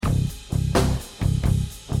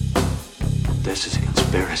This is a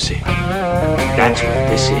conspiracy. That's what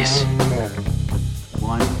this is.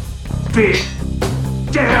 One big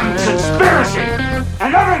damn conspiracy!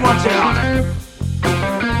 And everyone's in on it!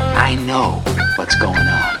 I know what's going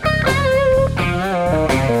on.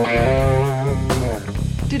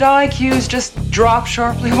 Did IQs just drop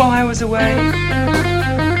sharply while I was away?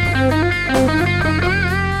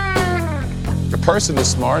 The person is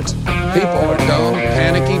smart. People are dumb,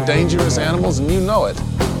 panicky, dangerous animals, and you know it.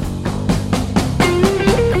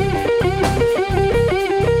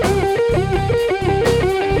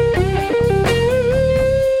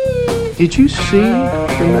 Did you see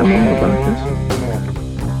the memo about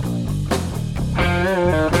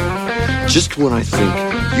this? Just when I think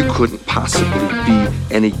you couldn't possibly be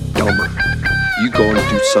any dumber, you go and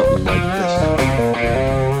do something like this.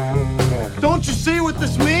 Don't you see what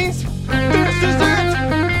this means? This is it!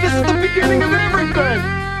 This is the beginning of everything!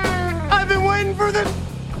 I've been waiting for this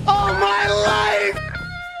all my life!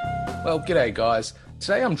 Well, g'day guys.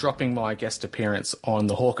 Today I'm dropping my guest appearance on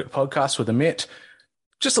the Hawk It podcast with Amit.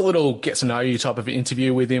 Just a little get-to-know-you type of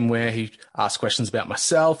interview with him where he asks questions about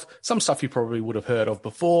myself, some stuff you probably would have heard of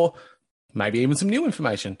before, maybe even some new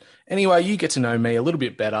information. Anyway, you get to know me a little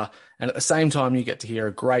bit better, and at the same time, you get to hear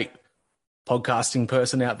a great podcasting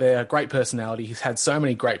person out there, a great personality. He's had so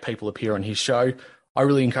many great people appear on his show. I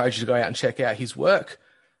really encourage you to go out and check out his work.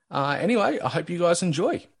 Anyway, I hope you guys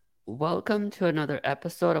enjoy. Welcome to another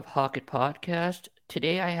episode of Hawk It Podcast.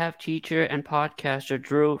 Today I have teacher and podcaster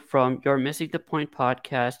Drew from Your Missing the Point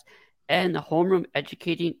podcast and the Homeroom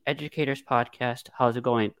Educating Educators podcast. How's it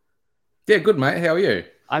going? Yeah, good, mate. How are you?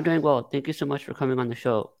 I'm doing well. Thank you so much for coming on the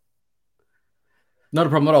show. Not a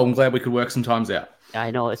problem at all. I'm glad we could work some times out.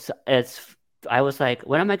 I know it's. I was like,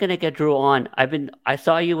 when am I going to get Drew on? I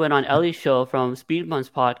saw you went on Ellie's show from Speed Month's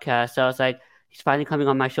podcast. So I was like, he's finally coming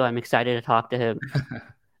on my show. I'm excited to talk to him.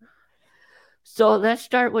 So let's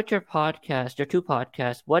start with your podcast, your two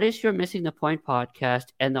podcasts. What is your Missing the Point podcast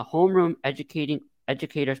and the Homeroom Educating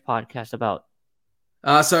Educators podcast about?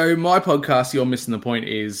 So my podcast, You're Missing the Point,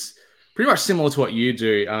 is pretty much similar to what you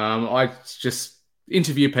do. I just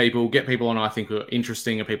interview people, get people on I think are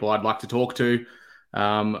interesting and people I'd like to talk to.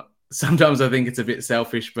 Sometimes I think it's a bit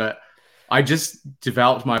selfish, but I just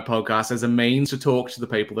developed my podcast as a means to talk to the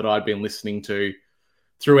people that I'd been listening to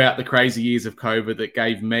throughout the crazy years of COVID that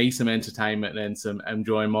gave me some entertainment and some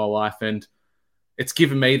enjoying my life. And it's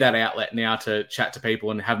given me that outlet now to chat to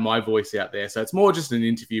people and have my voice out there. So it's more just an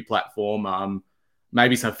interview platform,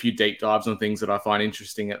 maybe some few deep dives on things that I find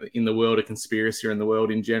interesting in the world of conspiracy or in the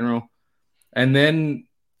world in general. And then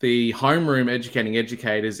the Homeroom Educating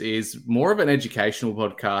Educators is more of an educational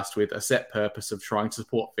podcast with a set purpose of trying to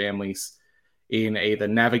support families in either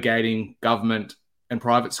navigating government and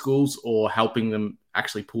private schools or helping them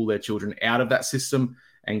actually pull their children out of that system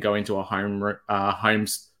and go into a home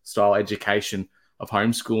style education of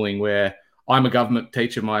homeschooling, where I'm a government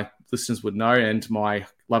teacher, my listeners would know, and my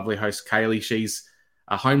lovely host Kaylee, she's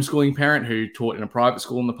a homeschooling parent who taught in a private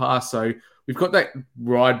school in the past. So we've got that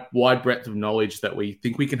wide breadth of knowledge that we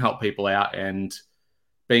think we can help people out. And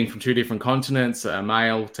being from two different continents, a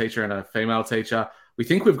male teacher and a female teacher, we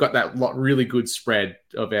think we've got that really good spread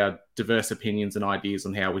of our diverse opinions and ideas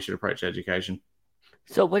on how we should approach education.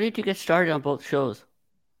 So when did you get started on both shows?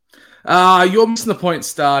 You're Missing the Point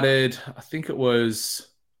started, I think it was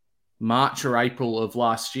March or April of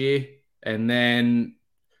last year. And then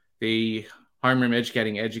the Homeroom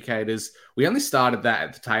Educating Educators, we only started that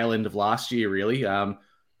at the tail end of last year, really.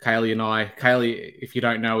 Kaylee, if you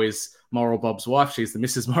don't know, is Moral Bob's wife. She's the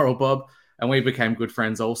Mrs. Moral Bob. And we became good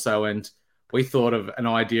friends also. And we thought of an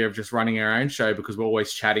idea of just running our own show because we're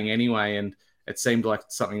always chatting anyway. And it seemed like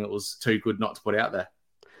something that was too good not to put out there.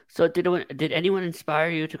 So did anyone inspire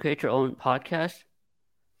you to create your own podcast?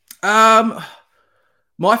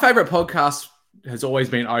 My favorite podcast has always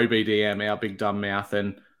been OBDM, Our Big Dumb Mouth.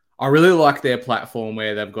 And I really like their platform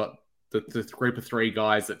where they've got the group of three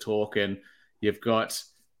guys that talk, and you've got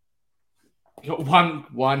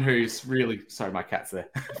one who's really... Sorry, my cat's there.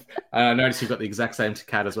 I noticed you've got the exact same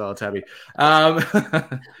cat as well, Tabby.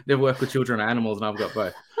 Never worked with children or animals, and I've got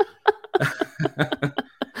both.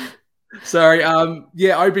 Sorry.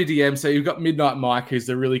 OBDM. So you've got Midnight Mike, who's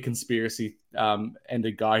the really conspiracy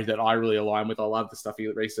ended guy that I really align with. I love the stuff he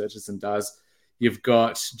researches and does. You've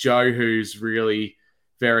got Joe, who's really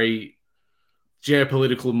very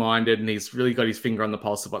geopolitical minded, and he's really got his finger on the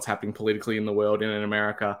pulse of what's happening politically in the world and in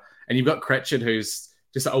America. And you've got Cretchen, who's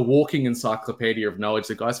just a walking encyclopedia of knowledge.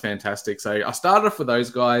 The guy's fantastic. So I started off with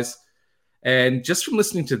those guys. And just from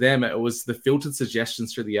listening to them, it was the filtered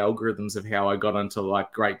suggestions through the algorithms of how I got onto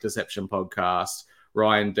like Great Deception podcast,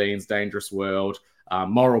 Ryan Dean's Dangerous World,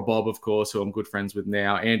 Moral Bob, of course, who I'm good friends with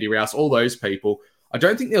now, Andy Rouse, all those people. I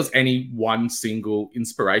don't think there was any one single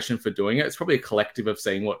inspiration for doing it. It's probably a collective of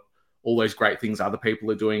seeing what all those great things other people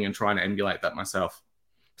are doing and trying to emulate that myself.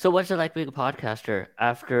 So what's it like being a podcaster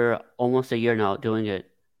after almost a year now doing it?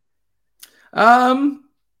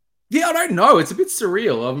 Yeah, I don't know. It's a bit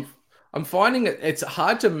surreal. I'm finding it's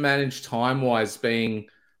hard to manage time-wise being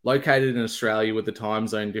located in Australia with the time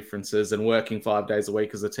zone differences and working 5 days a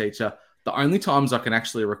week as a teacher. The only times I can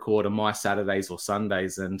actually record are my Saturdays or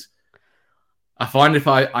Sundays. And I find if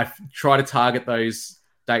I try to target those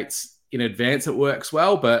dates in advance, it works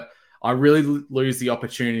well, but I really lose the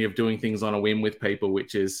opportunity of doing things on a whim with people,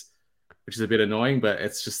 which is a bit annoying, but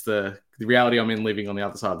it's just the reality I'm in living on the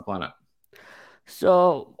other side of the planet.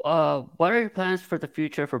 So, what are your plans for the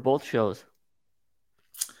future for both shows?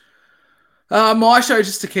 My show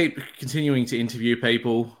just to keep continuing to interview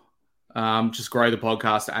people, just grow the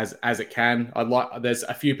podcast as it can. There's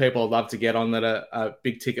a few people I'd love to get on that are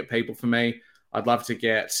big ticket people for me. I'd love to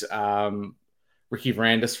get Ricky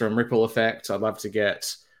Varandas from Ripple Effect. I'd love to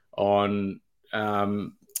get on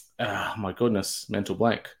my goodness, mental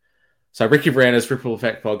blank. So Ricky Varandas, Ripple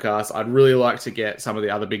Effect podcast. I'd really like to get some of the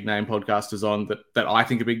other big name podcasters on that I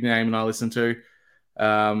think are big name and I listen to.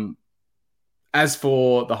 As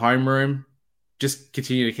for the homeroom, just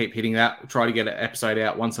continue to keep hitting that. Try to get an episode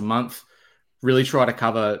out once a month. Really try to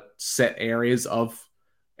cover set areas of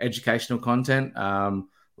educational content,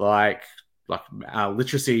 like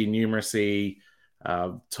literacy, numeracy,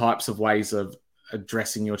 types of ways of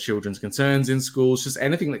addressing your children's concerns in schools, just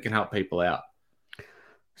anything that can help people out.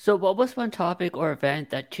 So what was one topic or event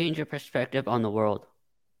that changed your perspective on the world?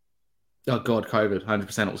 Oh, God, COVID.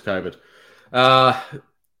 100% it was COVID.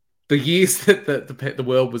 The years that the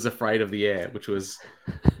world was afraid of the air, which was...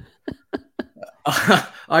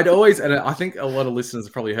 I'd always... And I think a lot of listeners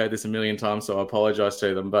have probably heard this a million times, so I apologize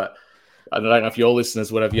to them, but I don't know if your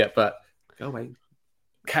listeners would have yet, but... Go away.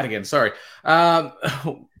 Cat again, sorry.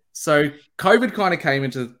 So COVID kind of came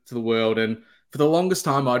into the world, and for the longest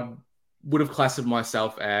time, I would have classified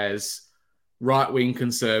myself as right-wing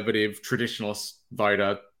conservative, traditionalist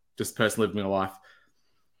voter, just person living a life.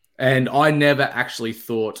 And I never actually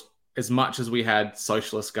thought, as much as we had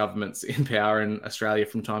socialist governments in power in Australia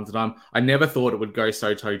from time to time, I never thought it would go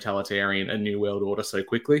so totalitarian, a new world order so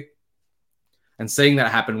quickly. And seeing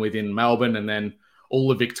that happen within Melbourne and then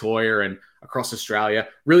all of Victoria and across Australia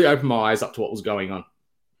really opened my eyes up to what was going on.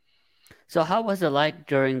 So how was it like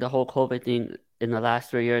during the whole COVID thing in the last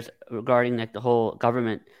 3 years regarding like the whole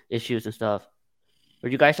government issues and stuff? Were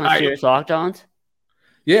you guys on serious lockdowns?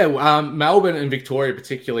 Yeah, Melbourne and Victoria,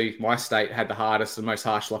 particularly my state, had the hardest and most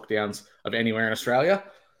harsh lockdowns of anywhere in Australia.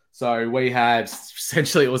 So we had,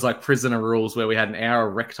 essentially, it was like prisoner rules where we had an hour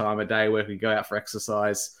of rec time a day where we could go out for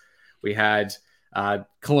exercise. We had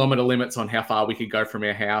kilometre limits on how far we could go from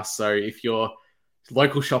our house. So if your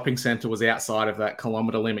local shopping centre was outside of that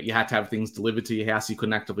kilometre limit, you had to have things delivered to your house. You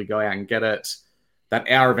couldn't actively go out and get it. That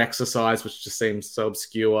hour of exercise, which just seems so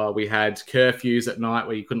obscure. We had curfews at night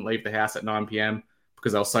where you couldn't leave the house at 9 p.m.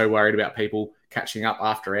 because I was so worried about people catching up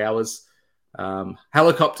after hours.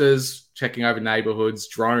 Helicopters checking over neighborhoods,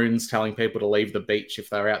 drones telling people to leave the beach if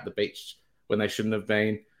they were out the beach when they shouldn't have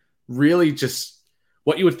been. Really just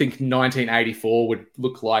what you would think 1984 would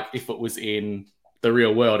look like if it was in the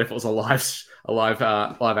real world, if it was a live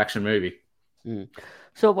action movie. Mm.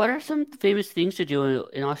 So what are some famous things to do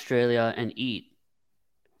in Australia and eat?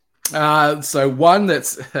 So one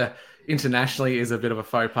that's internationally is a bit of a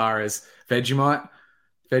faux pas is Vegemite.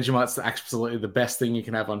 Vegemite's absolutely the best thing you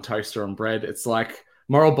can have on toast or on bread. It's like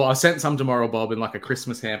Moral Bob. I sent some to Moral Bob in like a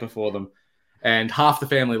Christmas hamper for them. And half the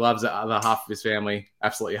family loves it. The other half of his family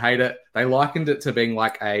absolutely hate it. They likened it to being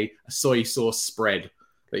like a soy sauce spread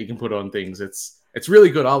that you can put on things. It's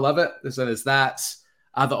really good. I love it. So there's that.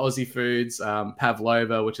 Other Aussie foods,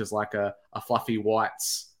 pavlova, which is like a fluffy white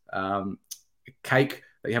cake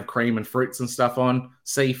that you have cream and fruits and stuff on.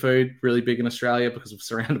 Seafood, really big in Australia because we're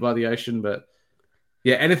surrounded by the ocean. But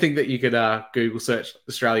yeah, anything that you could Google search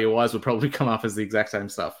Australia-wise would probably come up as the exact same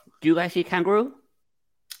stuff. Do you guys eat kangaroo?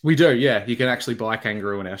 We do, yeah. You can actually buy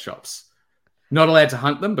kangaroo in our shops. Not allowed to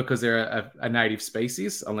hunt them because they're a native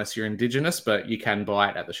species unless you're indigenous, but you can buy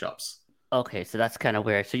it at the shops. Okay, so that's kind of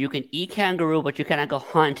weird. So you can eat kangaroo, but you cannot go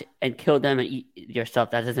hunt and kill them and eat yourself.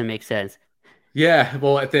 That doesn't make sense. Yeah,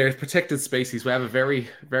 well, they're protected species. We have a very,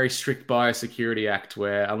 very strict biosecurity act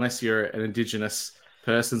where unless you're an indigenous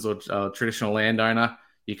person or traditional landowner,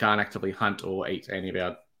 you can't actively hunt or eat any of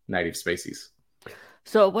our native species.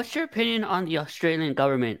 So what's your opinion on the Australian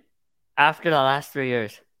government after the last 3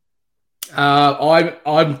 years?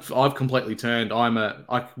 I've completely turned.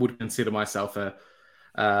 I would consider myself a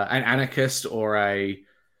an anarchist or a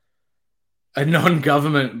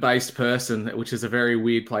non-government based person, which is a very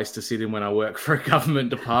weird place to sit in when I work for a government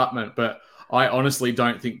department. But I honestly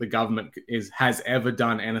don't think the government has ever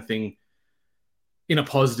done anything in a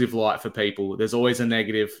positive light for people. There's always a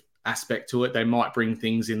negative aspect to it. They might bring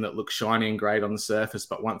things in that look shiny and great on the surface,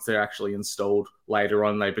 but once they're actually installed later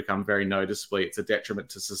on, they become very noticeably. It's a detriment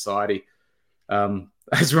to society.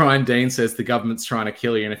 As Ryan Dean says, the government's trying to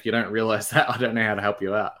kill you, and if you don't realize that, I don't know how to help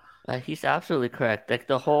you out. He's absolutely correct. Like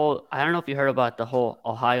I don't know if you heard about the whole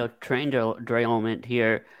Ohio train derailment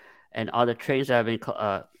here and all the trains that have been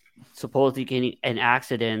supposedly getting in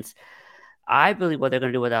accidents. I believe what they're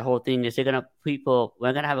going to do with that whole thing is we're going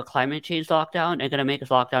to have a climate change lockdown and going to make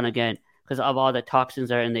us lock down again because of all the toxins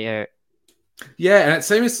that are in the air. Yeah, and it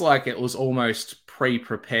seems like it was almost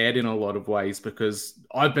pre-prepared in a lot of ways, because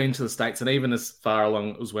I've been to the States, and even as far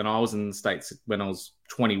along as when I was in the States when I was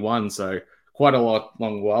 21, so quite a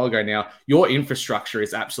long while ago now, your infrastructure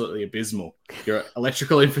is absolutely abysmal. Your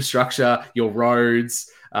electrical infrastructure, your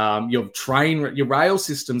roads, your rail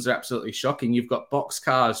systems are absolutely shocking. You've got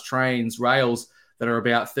boxcars, trains, rails that are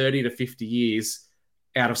about 30 to 50 years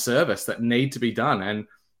out of service that need to be done. And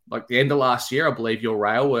like the end of last year, I believe your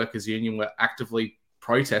rail workers union were actively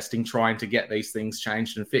protesting, trying to get these things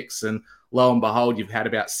changed and fixed. And lo and behold, you've had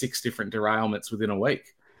about 6 different derailments within a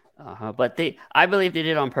week. But I believe they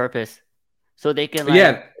did it on purpose. So they can put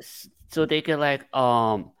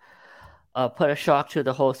a shock to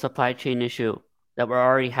the whole supply chain issue that we're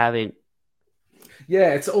already having.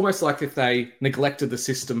 Yeah, it's almost like if they neglected the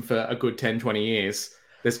system for a good 10, 20 years,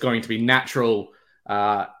 there's going to be natural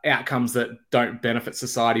outcomes that don't benefit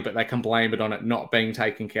society, but they can blame it on it not being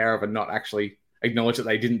taken care of and not actually acknowledge that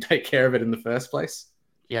they didn't take care of it in the first place.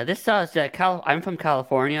 Yeah, this sounds that I'm from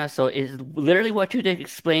California, so it's literally what you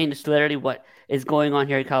explained is literally what is going on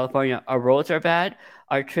here in California. Our roads are bad,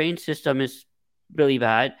 our train system is really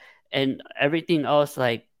bad, and everything else,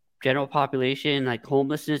 like general population, like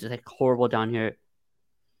homelessness, is like horrible down here.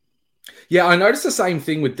 Yeah, I noticed the same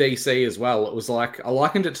thing with DC as well. It was like I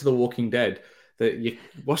likened it to The Walking Dead. That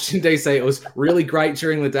Washington DC, it was really great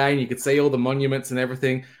during the day, and you could see all the monuments and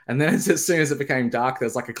everything. And then as soon as it became dark, there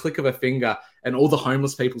was like a click of a finger, and all the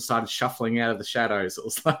homeless people started shuffling out of the shadows. It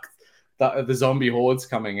was like the zombie hordes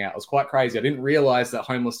coming out. It was quite crazy. I didn't realize that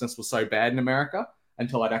homelessness was so bad in America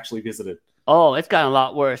until I'd actually visited. Oh, it's gotten a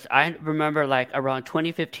lot worse. I remember like around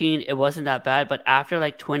 2015, it wasn't that bad, but after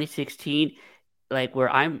like 2016, like where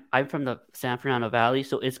I'm from the San Fernando Valley,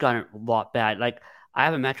 so it's gotten a lot bad. Like I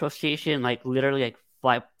have a metro station, like literally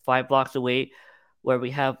like five blocks away, where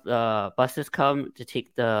we have buses come to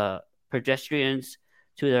take the pedestrians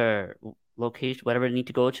to their location, whatever they need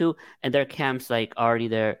to go to, and their camps like already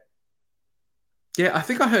there. Yeah, I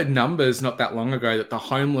think I heard numbers not that long ago that the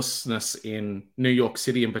homelessness in New York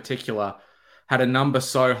City in particular had a number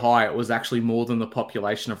so high it was actually more than the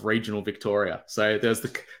population of regional Victoria. So there's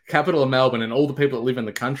the capital of Melbourne, and all the people that live in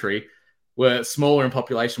the country were smaller in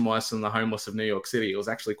population-wise than the homeless of New York City. It was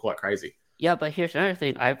actually quite crazy. Yeah, but here's another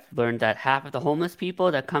thing. I've learned that half of the homeless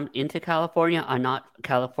people that come into California are not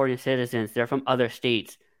California citizens. They're from other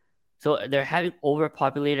states. So they're having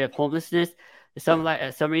overpopulated homelessness. Some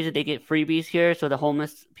reason they get freebies here, so the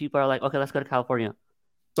homeless people are like, okay, let's go to California.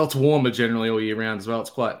 So it's warmer generally all year round as well. It's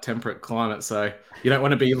quite temperate climate, so you don't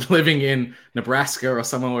want to be living in Nebraska or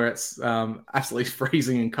somewhere where it's absolutely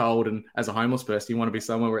freezing and cold. And as a homeless person, you want to be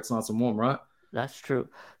somewhere where it's nice and warm, right? That's true.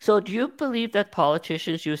 So do you believe that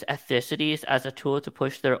politicians use ethnicities as a tool to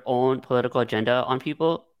push their own political agenda on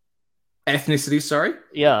people? Ethnicity, sorry?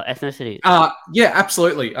 Yeah, ethnicity. Yeah,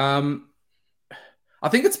 absolutely. I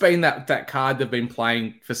think it's been that card they've been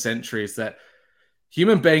playing for centuries, that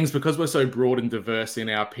human beings, because we're so broad and diverse in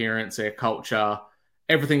our appearance, our culture,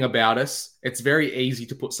 everything about us, it's very easy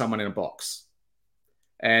to put someone in a box.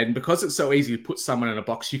 And because it's so easy to put someone in a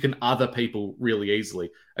box, you can other people really easily.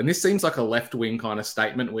 And this seems like a left-wing kind of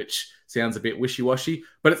statement, which sounds a bit wishy-washy,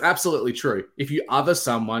 but it's absolutely true. If you other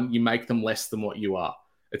someone, you make them less than what you are.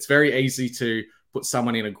 It's very easy to put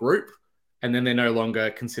someone in a group, and then they're no longer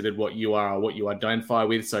considered what you are or what you identify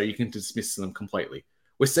with, so you can dismiss them completely.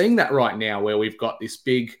 We're seeing that right now, where we've got this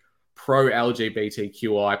big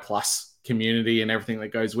pro-LGBTQI plus community and everything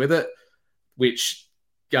that goes with it, which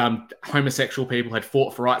homosexual people had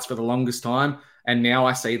fought for rights for the longest time. And now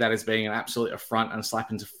I see that as being an absolute affront and a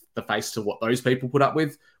slap into the face to what those people put up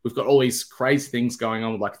with. We've got all these crazy things going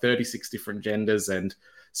on with like 36 different genders and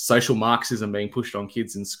social Marxism being pushed on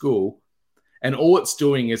kids in school. And all it's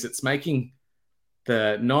doing is it's making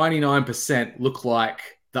the 99% look like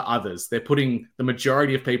the others. They're putting the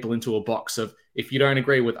majority of people into a box of, if you don't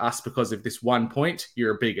agree with us because of this one point,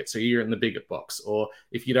 you're a bigot, so you're in the bigot box. Or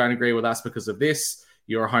if you don't agree with us because of this,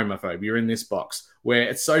 you're a homophobe, you're in this box, where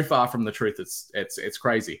it's so far from the truth, it's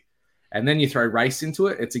crazy. And then you throw race into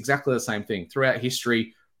it, it's exactly the same thing. Throughout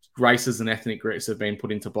history, races and ethnic groups have been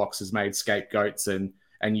put into boxes, made scapegoats, and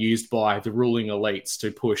used by the ruling elites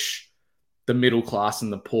to push the middle class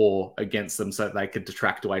and the poor against them so that they could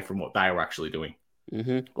detract away from what they were actually doing.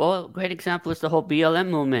 Mm-hmm. Well, a great example is the whole BLM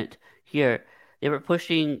movement here. They were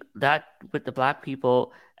pushing that with the black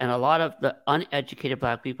people, and a lot of the uneducated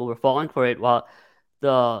black people were falling for it, while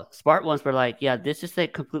the smart ones were like, yeah, this is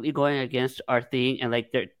like completely going against our thing, and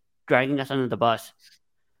like they're dragging us under the bus.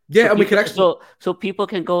 Yeah, so and people, we could actually... So people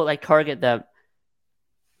can go like target them.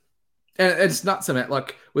 And it's nuts, man.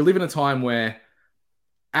 Like, we live in a time where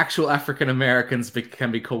actual African Americans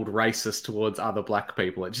can be called racist towards other black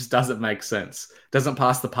people. It just doesn't make sense. Doesn't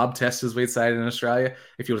pass the pub test, as we'd say it in Australia.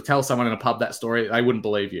 If you were to tell someone in a pub that story, they wouldn't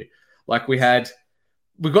believe you. Like, we've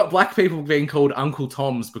got black people being called Uncle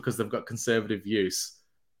Toms because they've got conservative views,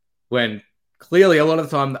 when clearly a lot of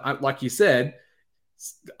the time, like you said,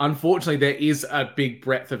 unfortunately, there is a big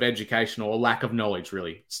breadth of education or a lack of knowledge,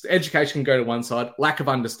 really. Education can go to one side, lack of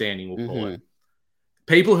understanding, we'll call it.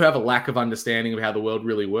 People who have a lack of understanding of how the world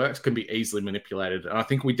really works can be easily manipulated. And I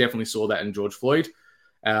think we definitely saw that in George Floyd.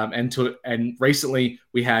 And recently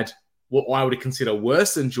we had what I would consider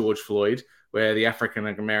worse than George Floyd, where the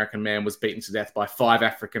African-American man was beaten to death by 5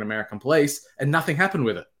 African-American police and nothing happened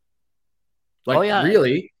with it.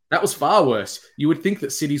 Really, that was far worse. You would think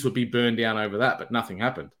that cities would be burned down over that, but nothing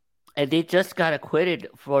happened. And they just got acquitted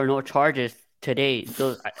for no charges today.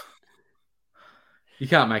 You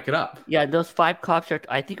can't make it up. Yeah, those 5 cops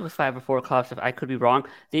I think it was 5 or 4 cops, if I could be wrong.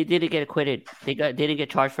 They didn't get acquitted. They didn't get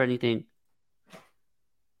charged for anything.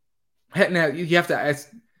 Now, you have to ask,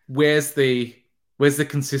 where's the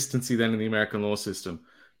consistency then in the American law system?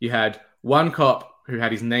 You had one cop who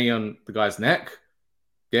had his knee on the guy's neck.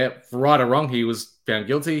 Yeah, right or wrong, he was found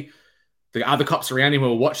guilty. The other cops around him who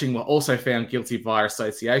were watching were also found guilty via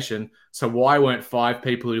association. So why weren't 5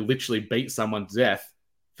 people who literally beat someone to death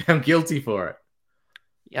found guilty for it?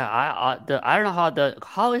 Yeah, I don't know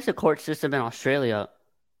how is the court system in Australia?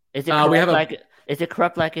 Is it is it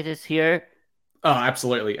corrupt like it is here? Oh,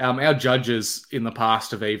 absolutely. Our judges in the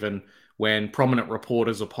past have, even when prominent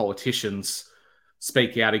reporters or politicians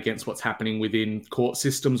speak out against what's happening within court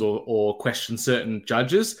systems or question certain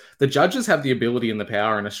judges, the judges have the ability and the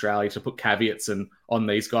power in Australia to put caveats on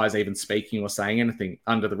these guys even speaking or saying anything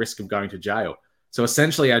under the risk of going to jail. So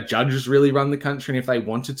essentially, our judges really run the country, and if they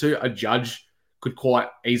wanted to, a judge could quite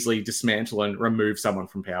easily dismantle and remove someone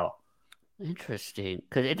from power. Interesting,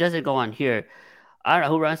 because it doesn't go on here. I don't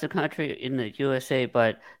know who runs the country in the USA,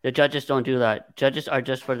 but the judges don't do that. Judges are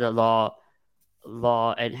just for the law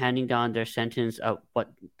and handing down their sentence of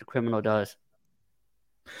what the criminal does.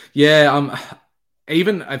 Yeah,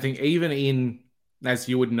 I think even in, as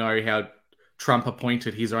you would know, how Trump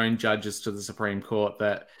appointed his own judges to the Supreme Court,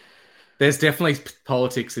 that there's definitely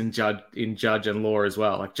politics in judge and law as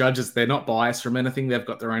well. Like, judges, they're not biased from anything. They've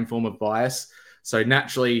got their own form of bias. So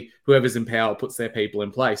naturally, whoever's in power puts their people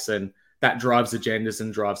in place, and that drives agendas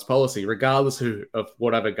and drives policy. Regardless of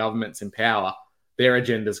whatever government's in power, their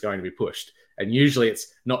agenda is going to be pushed. And usually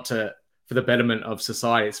it's not for the betterment of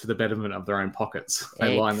society, it's for the betterment of their own pockets.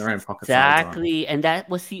 They line their own pockets. Exactly. And that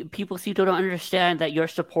was people seem to don't understand that you're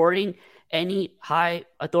supporting any high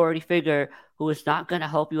authority figure who is not going to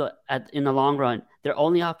help you in the long run. They're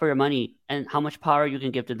only out for your money and how much power you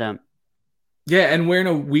can give to them. Yeah, and we're in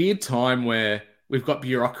a weird time where we've got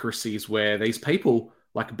bureaucracies where these people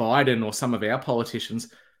like Biden or some of our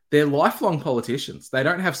politicians, they're lifelong politicians. They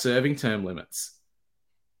don't have serving term limits.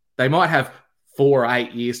 They might have 4 or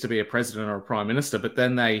 8 years to be a president or a prime minister, but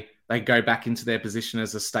then they go back into their position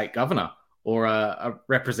as a state governor or a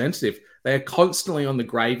representative. They are constantly on the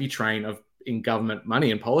gravy train in government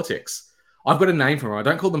money and politics. I've got a name for them. I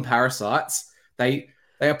don't call them parasites. They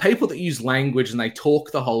are people that use language and they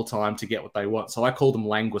talk the whole time to get what they want. So I call them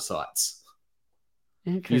languicides.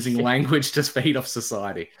 Using language to feed off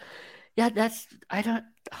society. Yeah, that's what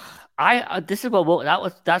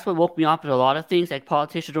woke me up with a lot of things. Like,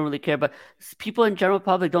 politicians don't really care, but people in general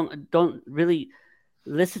public don't really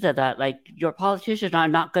listen to that. Like, your politicians are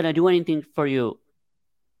not going to do anything for you.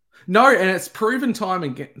 No, and it's proven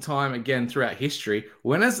time again throughout history.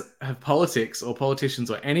 When have politics or politicians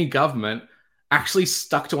or any government actually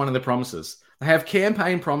stuck to one of their promises? They have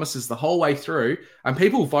campaign promises the whole way through, and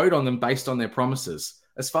people vote on them based on their promises.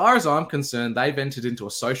 As far as I'm concerned, they've entered into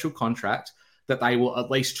a social contract that they will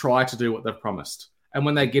at least try to do what they've promised. And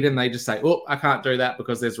when they get in, they just say, oh, I can't do that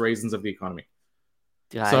because there's reasons of the economy.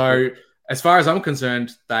 Yeah, So as far as I'm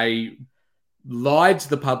concerned, they lied to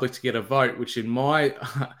the public to get a vote, which in my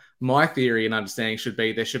my theory and understanding should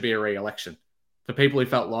be there should be a re-election. For people who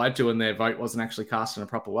felt lied to and their vote wasn't actually cast in a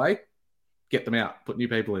proper way, get them out, put new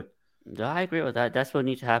people in. Yeah, I agree with that. That's what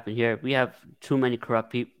needs to happen here. We have too many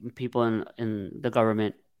corrupt people in the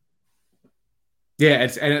government. Yeah,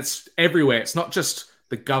 it's everywhere. It's not just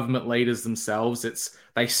the government leaders themselves. It's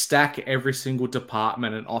they stack every single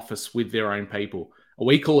department and office with their own people.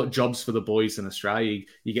 We call it jobs for the boys in Australia.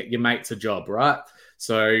 You get your mates a job, right?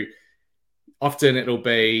 So often it'll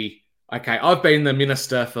be, okay, I've been the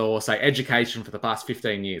minister for, say, education for the past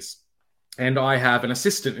 15 years. And I have an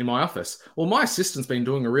assistant in my office. Well, my assistant's been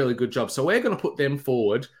doing a really good job. So we're going to put them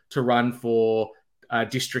forward to run for a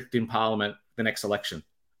district in Parliament the next election.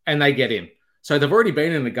 And they get in. So they've already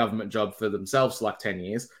been in a government job for themselves for like 10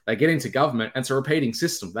 years. They get into government and it's a repeating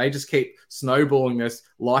system. They just keep snowballing this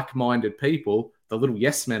like-minded people, the little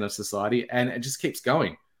yes men of society, and it just keeps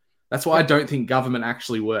going. That's why I don't think government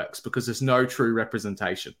actually works, because there's no true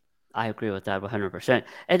representation. I agree with that 100%.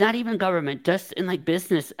 And not even government, just in like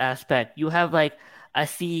business aspect. You have like a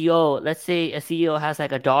CEO. Let's say a CEO has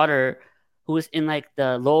like a daughter who is in like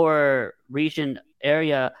the lower region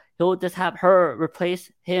area. He'll just have her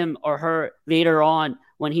replace him or her later on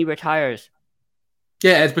when he retires.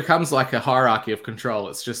 Yeah, it becomes like a hierarchy of control.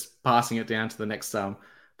 It's just passing it down to the next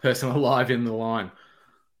person alive in the line.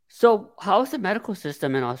 So how's the medical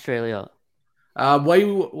system in Australia?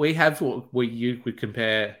 We have what you would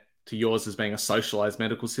compare to yours as being a socialized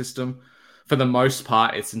medical system. For the most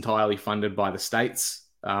part, it's entirely funded by the states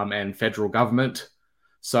and federal government.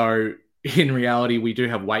 So in reality, we do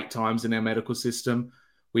have wait times in our medical system.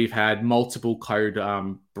 We've had multiple code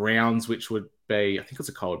browns, which would be, I think it's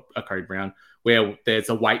a code brown, where there's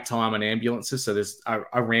a wait time on ambulances. So there's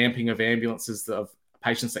a ramping of ambulances of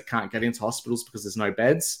patients that can't get into hospitals because there's no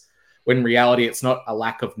beds. When in reality, it's not a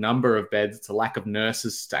lack of number of beds, it's a lack of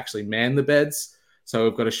nurses to actually man the beds. So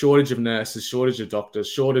we've got a shortage of nurses, shortage of doctors,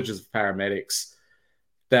 shortages of paramedics,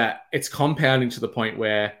 that it's compounding to the point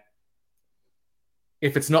where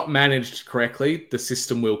if it's not managed correctly, the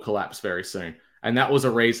system will collapse very soon. And that was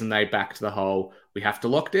a reason they backed the whole, we have to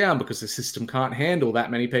lock down because the system can't handle that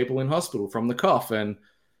many people in hospital from the cough. And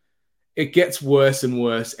it gets worse and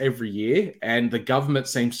worse every year. And the government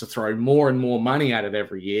seems to throw more and more money at it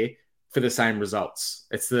every year for the same results.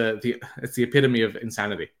 It's the epitome of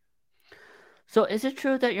insanity. So is it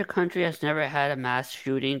true that your country has never had a mass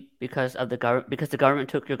shooting because of the government, because the government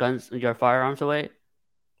took your firearms away?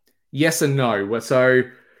 Yes and no. So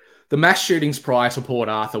the mass shootings prior to Port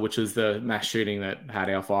Arthur, which is the mass shooting that had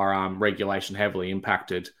our firearm regulation heavily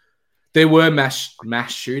impacted, there were mass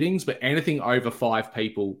shootings, but anything over 5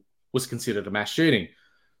 people was considered a mass shooting.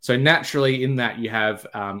 So naturally in that you have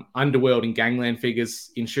underworld and gangland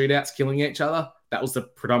figures in shootouts killing each other. That was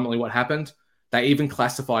predominantly what happened. They even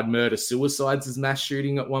classified murder-suicides as mass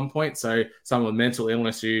shooting at one point. So someone with mental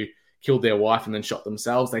illness who killed their wife and then shot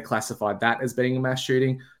themselves, they classified that as being a mass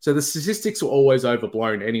shooting. So the statistics were always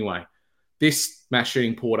overblown anyway. This mass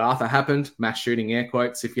shooting Port Arthur happened, mass shooting air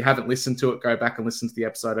quotes. If you haven't listened to it, go back and listen to the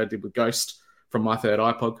episode I did with Ghost from My Third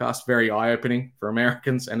Eye podcast. Very eye-opening for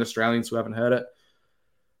Americans and Australians who haven't heard it.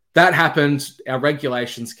 That happened. Our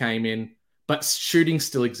regulations came in, but shootings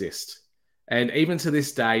still exist. And even to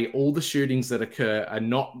this day, all the shootings that occur are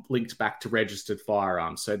not linked back to registered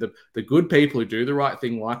firearms. So the good people who do the right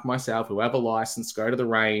thing, like myself, who have a license, go to the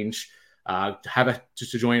range, to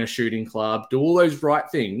join a shooting club, do all those right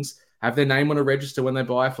things, have their name on a register when they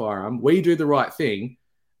buy a firearm. We do the right thing.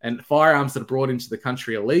 And firearms that are brought into the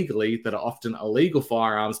country illegally, that are often illegal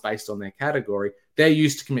firearms based on their category, they're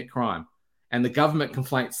used to commit crime. And the government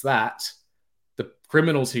conflates that, the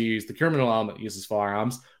criminals who use the criminal element uses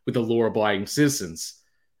firearms, with the law-abiding citizens.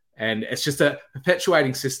 And it's just a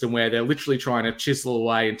perpetuating system where they're literally trying to chisel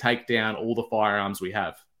away and take down all the firearms we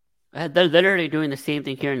have. They're literally doing the same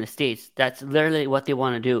thing here in the States. That's literally what they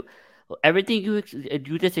want to do. Everything you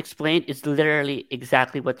just explained is literally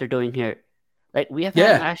exactly what they're doing here. Like we have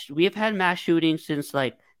had mass shootings since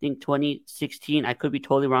like I think 2016. I could be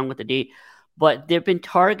totally wrong with the date, but they've been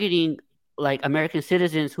targeting like American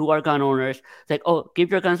citizens who are gun owners. It's like, oh, give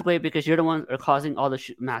your guns away because you're the ones that are causing all the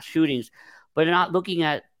mass shootings. But they're not looking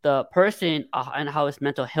at the person and how his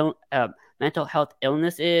mental health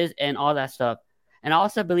illness is and all that stuff. And I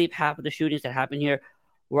also believe half of the shootings that happened here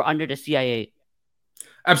were under the CIA.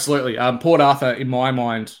 Absolutely. Port Arthur, in my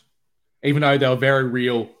mind, even though there were very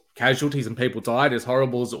real casualties and people died, as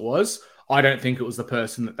horrible as it was, I don't think it was the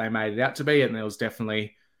person that they made it out to be. And there was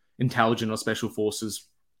definitely intelligent or special forces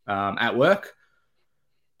at work.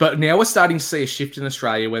 But now we're starting to see a shift in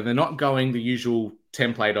Australia where they're not going the usual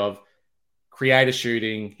template of create a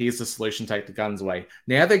shooting, here's the solution, take the guns away.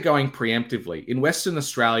 Now they're going preemptively. In Western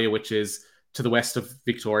Australia, which is to the west of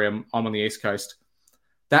Victoria, I'm on the East Coast,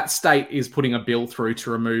 that state is putting a bill through to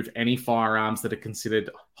remove any firearms that are considered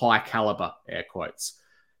high caliber, air quotes,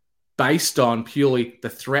 based on purely the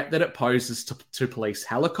threat that it poses to police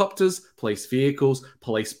helicopters, police vehicles,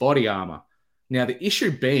 police body armor. Now, the issue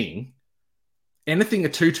being anything a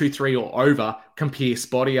 223 or over can pierce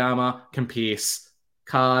body armor, can pierce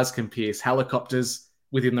cars, can pierce helicopters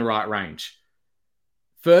within the right range.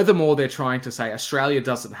 Furthermore, they're trying to say Australia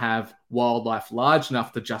doesn't have wildlife large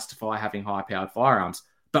enough to justify having high-powered firearms.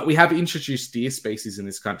 But we have introduced deer species in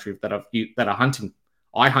this country that are hunting.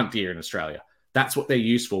 I hunt deer in Australia. That's what they're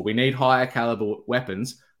used for. We need higher caliber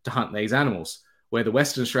weapons to hunt these animals. Where the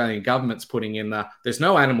Western Australian government's putting in there's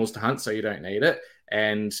no animals to hunt, so you don't need it.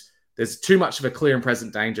 And there's too much of a clear and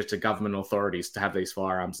present danger to government authorities to have these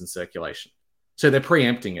firearms in circulation. So they're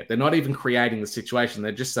preempting it. They're not even creating the situation.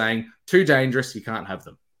 They're just saying, too dangerous, you can't have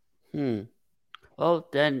them. Well,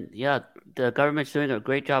 then, yeah, the government's doing a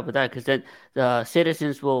great job with that because then the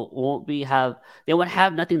citizens won't have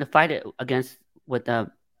nothing to fight it against with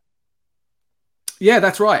them. Yeah,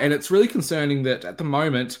 that's right. And it's really concerning that at the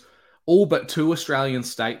moment, all but 2 Australian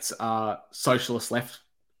states are socialist left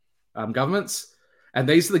governments. And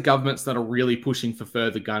these are the governments that are really pushing for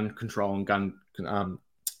further gun control and gun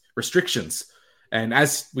restrictions. And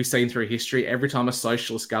as we've seen through history, every time a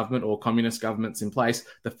socialist government or communist government's in place,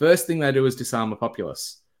 the first thing they do is disarm a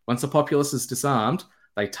populace. Once a populace is disarmed,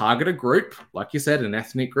 they target a group, like you said, an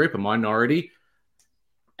ethnic group, a minority,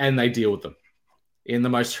 and they deal with them in the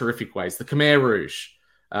most horrific ways. The Khmer Rouge,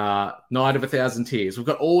 Night of 1,000 Tears. We've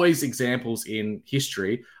got always examples in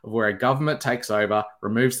history of where a government takes over,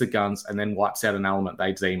 removes the guns, and then wipes out an element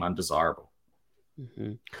they deem undesirable.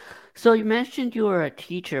 Mm-hmm. So you mentioned you were a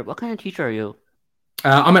teacher. What kind of teacher are you?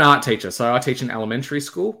 I'm an art teacher, so I teach in elementary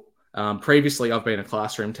school. Previously, I've been a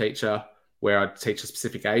classroom teacher where I teach a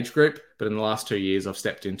specific age group, but in the last 2 years, I've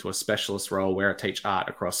stepped into a specialist role where I teach art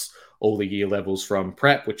across all the year levels from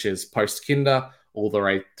prep, which is post-kinder, all the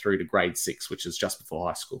way through to grade 6, which is just before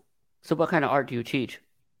high school. So what kind of art do you teach?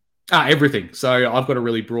 Everything. So I've got a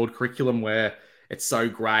really broad curriculum where it's so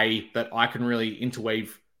grey that I can really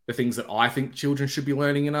interweave the things that I think children should be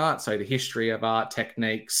learning in art. So the history of art,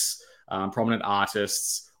 techniques, prominent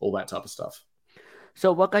artists, all that type of stuff.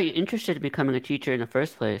 So what got you interested in becoming a teacher in the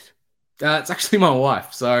first place? It's actually my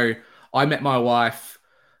wife. So I met my wife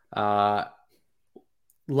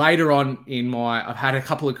later on I've had a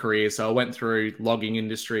couple of careers. So I went through logging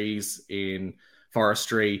industries, in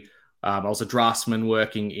forestry. I was a draftsman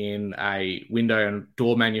working in a window and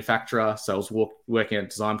door manufacturer. So I was working at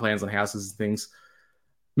design plans on houses and things.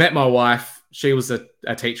 Met my wife. She was a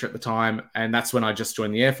teacher at the time. And that's when I just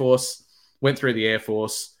joined the Air Force, went through the Air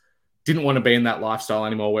Force, didn't want to be in that lifestyle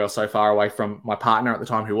anymore. We were so far away from my partner at the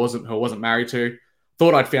time who I wasn't married to.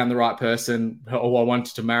 Thought I'd found the right person who I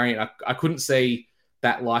wanted to marry. And I couldn't see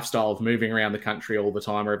that lifestyle of moving around the country all the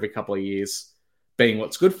time or every couple of years being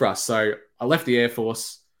what's good for us. So I left the Air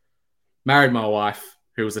Force, married my wife,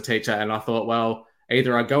 who was a teacher, and I thought, well,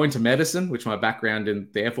 either I go into medicine, which my background in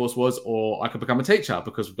the Air Force was, or I could become a teacher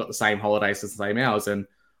because we've got the same holidays and the same hours. And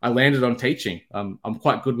I landed on teaching. I'm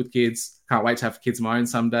quite good with kids. Can't wait to have kids of my own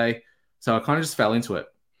someday. So I kind of just fell into it.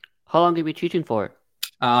 How long have you been teaching for?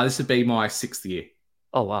 This would be my 6th year.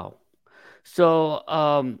 Oh, wow. So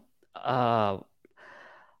how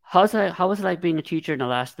was it like being a teacher in the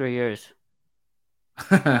last 3 years?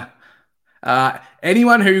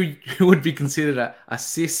 Anyone who would be considered a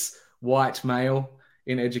cis white male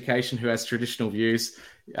in education who has traditional views,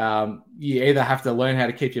 you either have to learn how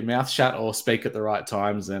to keep your mouth shut or speak at the right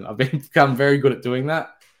times. And I've become very good at doing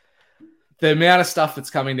that. The amount of stuff that's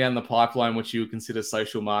coming down the pipeline, which you would consider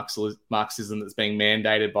social Marxism that's being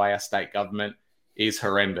mandated by our state government, is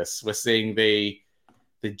horrendous. We're seeing the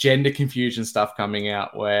gender confusion stuff coming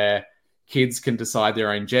out where kids can decide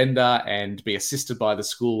their own gender and be assisted by the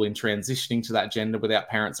school in transitioning to that gender without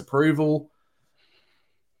parents' approval.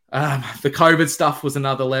 The COVID stuff was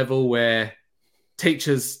another level where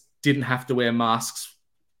teachers didn't have to wear masks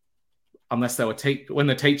unless they were when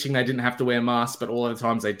they're teaching, they didn't have to wear masks, but all of the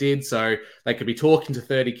times they did. So they could be talking to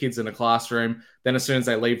 30 kids in a classroom. Then as soon as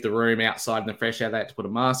they leave the room outside in the fresh air, they had to put a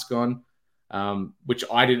mask on, which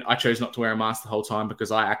I didn't. I chose not to wear a mask the whole time because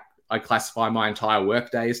I classify my entire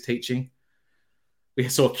workday as teaching. We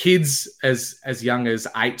saw kids as young as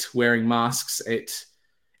 8 wearing masks. It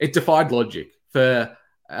defied logic for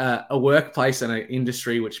a workplace and an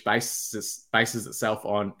industry which bases itself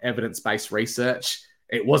on evidence-based research.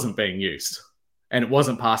 It wasn't being used. And it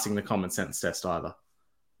wasn't passing the common sense test either.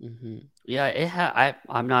 Mm-hmm. Yeah,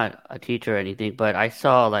 I'm not a teacher or anything, but I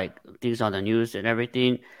saw like things on the news and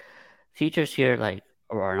everything. Teachers here like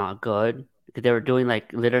are not good because they were doing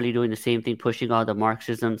like literally doing the same thing, pushing all the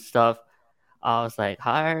Marxism stuff. I was like,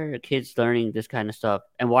 how are kids learning this kind of stuff,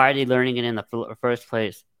 and why are they learning it in the first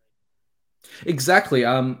place? Exactly.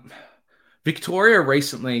 Victoria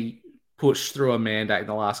recently pushed through a mandate in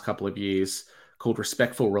the last couple of years called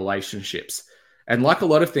respectful relationships. And like a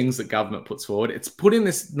lot of things that government puts forward, it's put in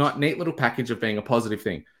this neat little package of being a positive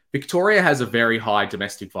thing. Victoria has a very high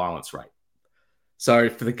domestic violence rate. So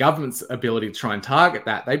for the government's ability to try and target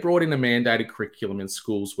that, they brought in a mandated curriculum in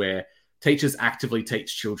schools where teachers actively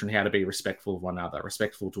teach children how to be respectful of one another,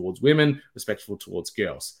 respectful towards women, respectful towards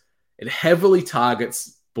girls. It heavily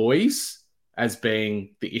targets boys as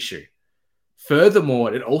being the issue.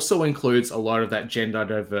 Furthermore, it also includes a lot of that gender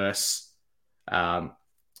diverse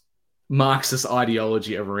Marxist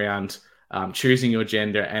ideology around choosing your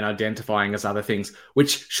gender and identifying as other things,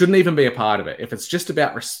 which shouldn't even be a part of it. If it's just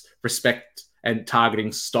about respect and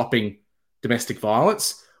targeting stopping domestic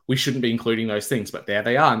violence, we shouldn't be including those things. But there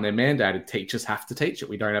they are, and they're mandated. Teachers have to teach it.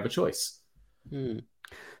 We don't have a choice.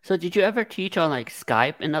 So did you ever teach on like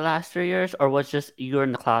Skype in the last 3 years, or was just you were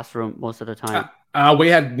in the classroom most of the time? We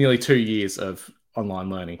had nearly 2 years of online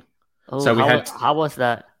learning. Oh, so we how was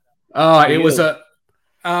that? It was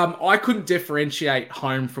I couldn't differentiate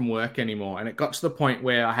home from work anymore. And it got to the point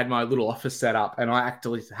where I had my little office set up and I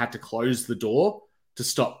actually had to close the door to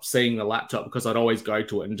stop seeing the laptop because I'd always go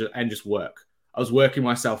to it and just work. I was working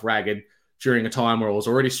myself ragged during a time where I was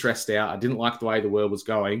already stressed out. I didn't like the way the world was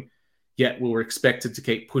going, yet we were expected to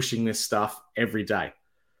keep pushing this stuff every day.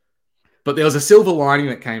 But there was a silver lining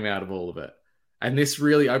that came out of all of it. And this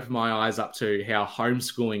really opened my eyes up to how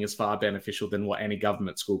homeschooling is far beneficial than what any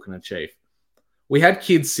government school can achieve. We had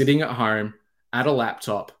kids sitting at home at a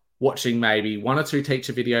laptop, watching maybe 1 or 2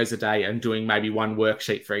 teacher videos a day and doing maybe 1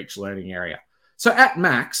 worksheet for each learning area. So at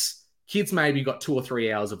max, kids maybe got 2 or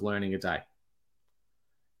 3 hours of learning a day.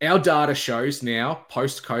 Our data shows now,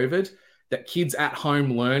 post-COVID, that kids at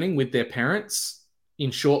home learning with their parents in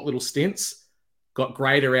short little stints got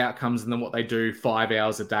greater outcomes than what they do 5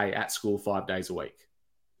 hours a day at school 5 days a week.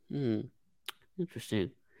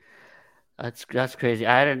 Interesting. That's crazy.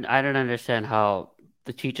 I don't understand how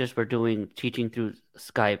the teachers were teaching through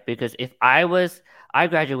Skype, because if I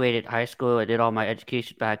graduated high school, I did all my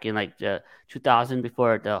education back in like the 2000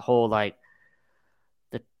 before the whole like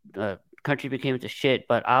the country became into shit.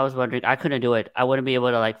 But I was wondering, I couldn't do it. I wouldn't be able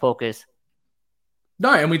to like focus.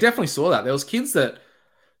 No, and we definitely saw that. There was kids that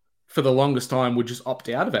for the longest time would just opt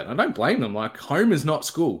out of it. And I don't blame them. Like, home is not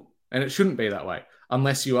school, and it shouldn't be that way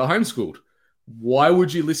unless you are homeschooled. Why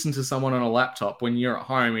would you listen to someone on a laptop when you're at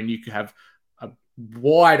home and you could have a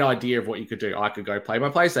wide idea of what you could do? I could go play my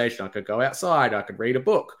PlayStation. I could go outside. I could read a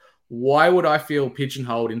book. Why would I feel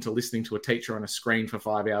pigeonholed into listening to a teacher on a screen for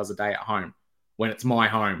 5 hours a day at home when it's my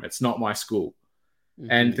home? It's not my school.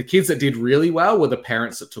 And the kids that did really well were the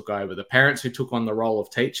parents that took over. The parents who took on the role of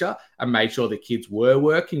teacher and made sure the kids were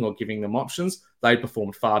working or giving them options, they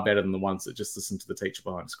performed far better than the ones that just listened to the teacher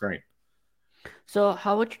behind the screen. So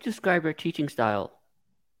how would you describe your teaching style?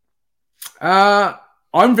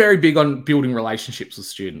 I'm very big on building relationships with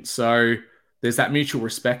students. So there's that mutual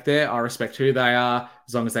respect there. I respect who they are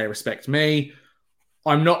as long as they respect me.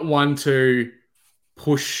 I'm not one to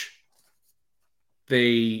push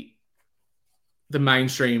the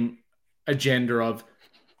mainstream agenda of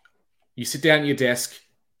you sit down at your desk,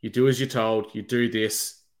 you do as you're told, you do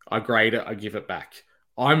this, I grade it, I give it back.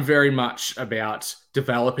 I'm very much about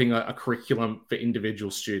developing a curriculum for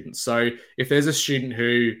individual students. So if there's a student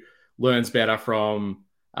who learns better from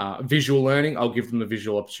visual learning, I'll give them the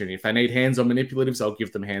visual opportunity. If they need hands-on manipulatives, I'll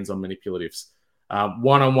give them hands-on manipulatives.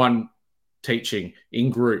 One-on-one teaching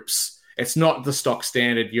in groups. It's not the stock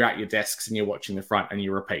standard, you're at your desks and you're watching the front and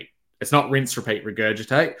you repeat. It's not rinse, repeat,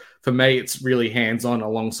 regurgitate. For me, it's really hands-on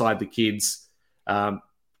alongside the kids,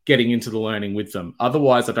 getting into the learning with them.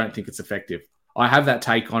 Otherwise, I don't think it's effective. I have that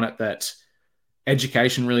take on it that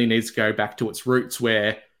education really needs to go back to its roots,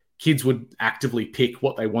 where kids would actively pick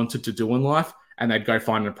what they wanted to do in life and they'd go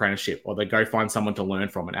find an apprenticeship or they'd go find someone to learn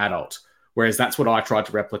from, an adult. Whereas that's what I tried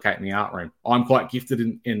to replicate in the art room. I'm quite gifted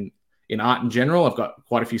in art in general. I've got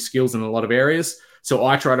quite a few skills in a lot of areas. So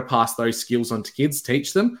I try to pass those skills on to kids,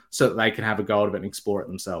 teach them so that they can have a go at it and explore it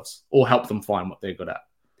themselves, or help them find what they're good at.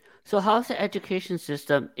 So how's the education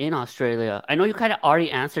system in Australia? I know you kind of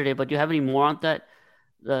already answered it, but do you have any more on that,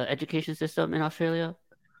 the education system in Australia?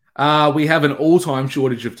 We have an all-time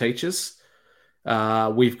shortage of teachers.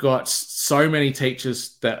 We've got so many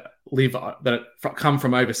teachers that come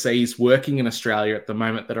from overseas working in Australia at the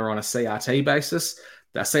moment that are on a CRT basis.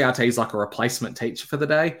 That CRT is like a replacement teacher for the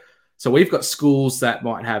day. So we've got schools that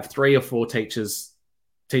might have 3 or 4 teachers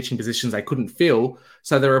teaching positions they couldn't fill.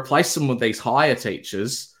 So they replace them with these higher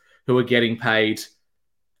teachers who are getting paid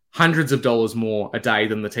hundreds of dollars more a day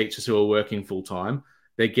than the teachers who are working full time.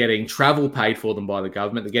 They're getting travel paid for them by the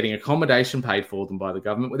government. They're getting accommodation paid for them by the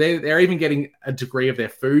government. They're even getting a degree of their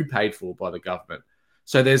food paid for by the government.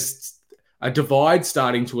 So there's a divide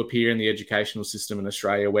starting to appear in the educational system in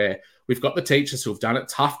Australia where we've got the teachers who've done it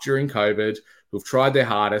tough during COVID, who've tried their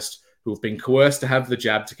hardest, who've been coerced to have the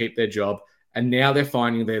jab to keep their job. And now they're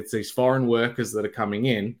finding there's these foreign workers that are coming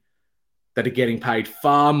in that are getting paid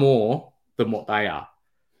far more than what they are.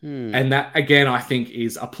 And that, again, I think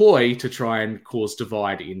is a ploy to try and cause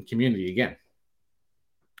divide in community again.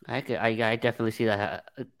 I definitely see that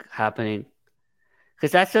happening.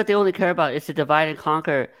 Because that's what they only care about, is to divide and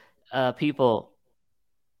conquer people.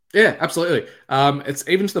 Yeah, absolutely. It's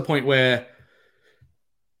even to the point where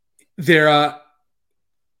there are,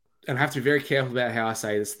 and I have to be very careful about how I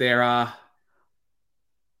say this, there are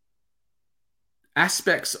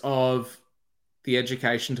aspects of the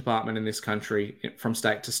education department in this country from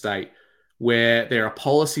state to state where there are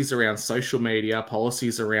policies around social media,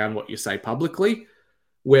 policies around what you say publicly,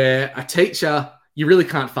 where a teacher, you really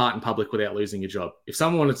can't fart in public without losing your job. If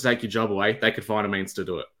someone wanted to take your job away, they could find a means to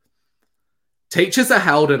do it. Teachers are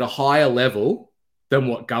held at a higher level than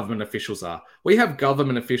what government officials are. We have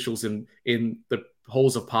government officials in the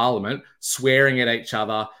halls of parliament swearing at each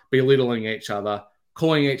other, belittling each other,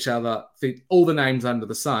 calling each other all the names under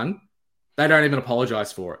the sun. They don't even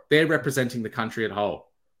apologize for it. They're representing the country at whole.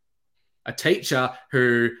 A teacher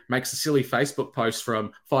who makes a silly Facebook post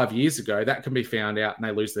from 5 years ago, that can be found out and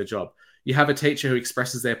they lose their job. You have a teacher who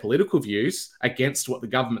expresses their political views against what the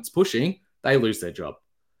government's pushing, they lose their job.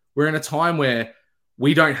 We're in a time where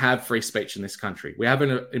we don't have free speech in this country. We have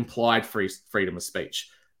an implied freedom of speech.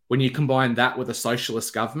 When you combine that with a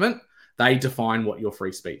socialist government, they define what your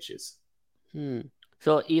free speech is.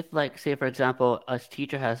 So if, like, say, for example, a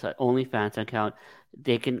teacher has an OnlyFans account,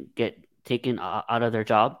 they can get taken out of their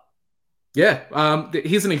job? Yeah.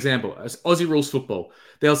 Here's an example. Aussie Rules football.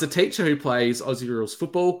 There was a teacher who plays Aussie Rules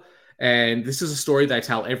football, and this is a story they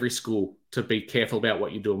tell every school to be careful about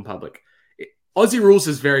what you do in public. Aussie Rules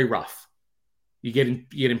is very rough. You get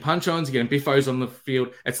in punch-ons, you get in biffos on the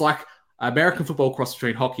field. It's like American football cross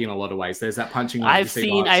between hockey in a lot of ways. There's that punching. I've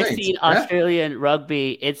seen Australian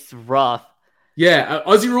rugby. It's rough. Yeah,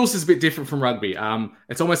 Aussie Rules is a bit different from rugby.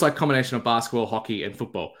 It's almost like a combination of basketball, hockey, and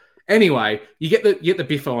football. Anyway, you get the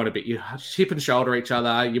biffo on a bit. You hip and shoulder each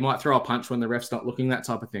other. You might throw a punch when the ref's not looking, that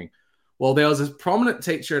type of thing. Well, there was a prominent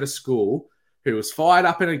teacher at a school who was fired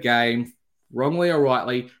up in a game, wrongly or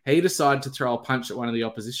rightly. He decided to throw a punch at one of the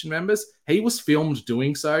opposition members. He was filmed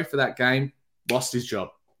doing so for that game, lost his job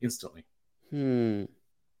instantly.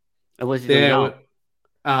 Was he doing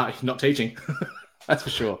not teaching, that's for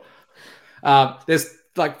sure. There's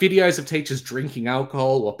like videos of teachers drinking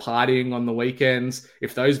alcohol or partying on the weekends.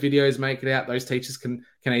 If those videos make it out, those teachers can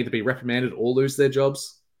either be reprimanded or lose their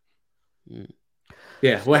jobs.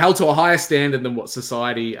 Yeah, we're held to a higher standard than what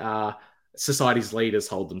society's leaders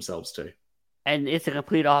hold themselves to. And it's the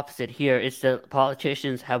complete opposite here. It's the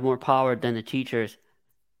politicians have more power than the teachers.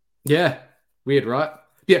 Yeah, weird, right?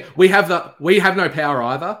 Yeah, we have no power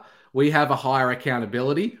either. We have a higher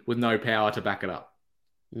accountability with no power to back it up.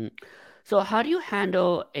 So how do you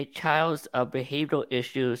handle a child's behavioral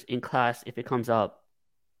issues in class if it comes up?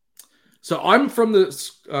 So I'm from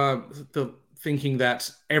the thinking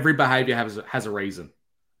that every behavior has a reason.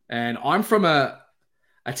 And I'm from a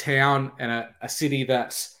town and a city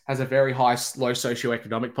that has a very low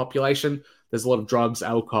socioeconomic population. There's a lot of drugs,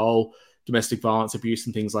 alcohol, domestic violence, abuse,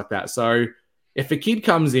 and things like that. So if a kid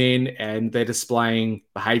comes in and they're displaying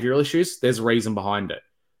behavioral issues, there's a reason behind it.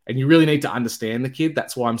 And you really need to understand the kid.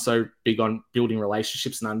 That's why I'm so big on building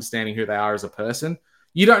relationships and understanding who they are as a person.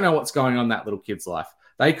 You don't know what's going on in that little kid's life.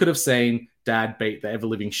 They could have seen dad beat the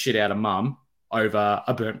ever-living shit out of mum over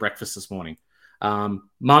a burnt breakfast this morning.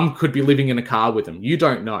 Mum could be living in a car with them. You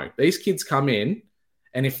don't know. These kids come in,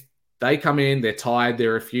 and if they come in, they're tired,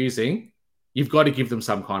 they're refusing, you've got to give them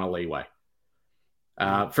some kind of leeway.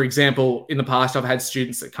 For example, in the past, I've had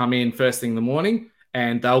students that come in first thing in the morning,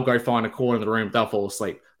 and they'll go find a corner of the room, they'll fall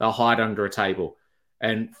asleep. They'll hide under a table.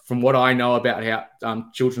 And from what I know about how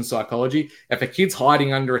children's psychology, if a kid's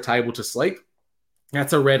hiding under a table to sleep,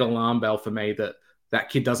 that's a red alarm bell for me that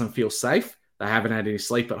kid doesn't feel safe. They haven't had any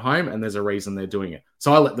sleep at home, and there's a reason they're doing it.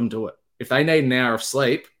 So I let them do it. If they need an hour of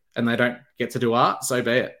sleep and they don't get to do art, so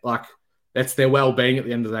be it. Like, That's their well-being at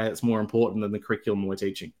the end of the day that's more important than the curriculum we're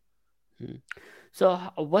teaching. So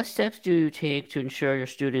what steps do you take to ensure your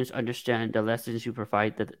students understand the lessons you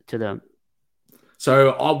provide to them?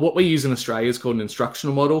 So what we use in Australia is called an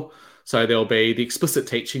instructional model. So there'll be the explicit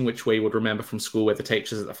teaching, which we would remember from school, where the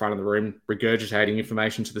teacher's at the front of the room regurgitating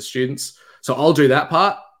information to the students. So I'll do that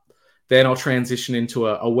part. Then I'll transition into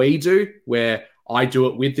a we do, where I do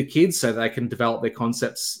it with the kids so they can develop their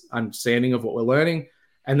concepts, understanding of what we're learning.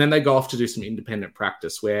 And then they go off to do some independent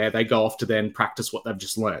practice, where they go off to then practice what they've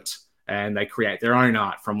just learnt, and they create their own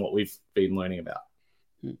art from what we've been learning about.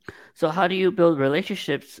 So how do you build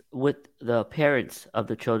relationships with the parents of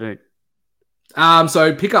the children?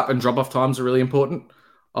 So pick up and drop off times are really important.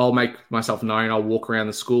 I'll make myself known. I'll walk around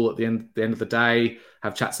the school at the end of the day,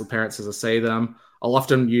 have chats with parents as I see them. I'll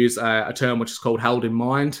often use a term which is called held in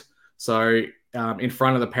mind. So in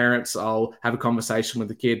front of the parents, I'll have a conversation with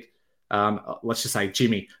the kid. Let's just say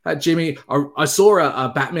Jimmy. Jimmy, I saw a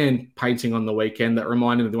Batman painting on the weekend that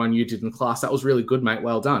reminded me of the one you did in class. That was really good, mate.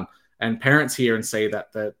 Well done. And parents hear and see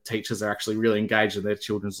that the teachers are actually really engaged in their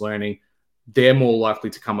children's learning. They're more likely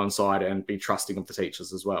to come on side and be trusting of the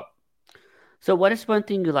teachers as well. So what is one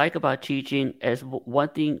thing you like about teaching?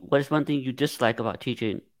 What is one thing you dislike about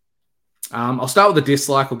teaching? I'll start with the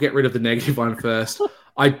dislike. I'll get rid of the negative one first.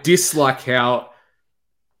 I dislike how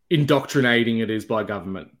indoctrinating it is by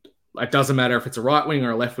government. It doesn't matter if it's a right-wing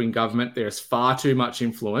or a left-wing government. There's far too much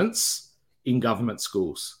influence in government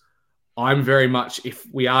schools. I'm very much, if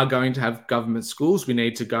we are going to have government schools, we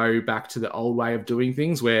need to go back to the old way of doing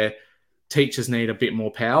things where teachers need a bit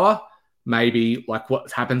more power. Maybe like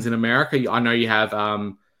what happens in America. I know you have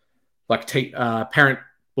parent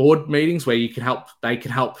board meetings where they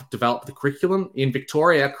can help develop the curriculum. In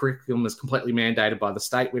Victoria, our curriculum is completely mandated by the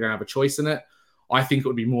state. We don't have a choice in it. I think it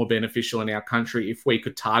would be more beneficial in our country if we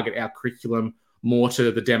could target our curriculum more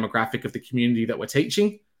to the demographic of the community that we're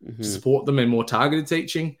teaching, to support them in more targeted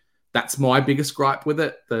teaching. That's my biggest gripe with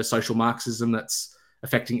it, the social Marxism that's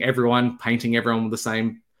affecting everyone, painting everyone with the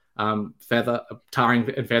same tarring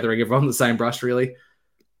and feathering everyone with the same brush, really.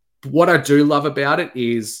 What I do love about it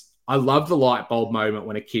is I love the light bulb moment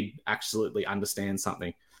when a kid absolutely understands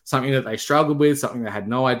something that they struggled with, something they had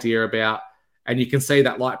no idea about, and you can see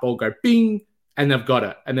that light bulb go bing, and they've got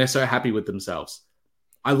it, and they're so happy with themselves.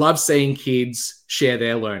 I love seeing kids share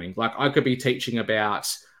their learning. Like I could be teaching about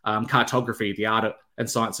cartography, the art and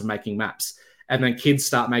science of making maps, and then kids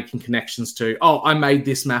start making connections to, I made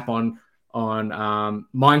this map on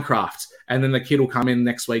Minecraft, and then the kid will come in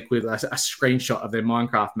next week with a screenshot of their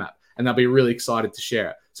Minecraft map, and they'll be really excited to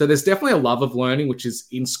share it. So there's definitely a love of learning, which is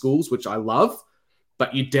in schools, which I love,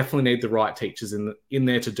 but you definitely need the right teachers in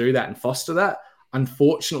there to do that and foster that.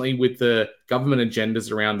 Unfortunately, with the government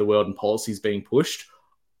agendas around the world and policies being pushed,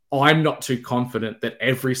 I'm not too confident that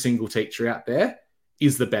every single teacher out there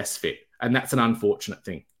is the best fit. And that's an unfortunate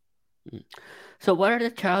thing. So what are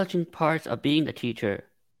the challenging parts of being a teacher?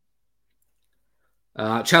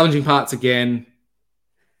 Challenging parts, again,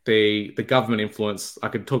 the government influence. I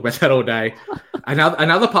could talk about that all day.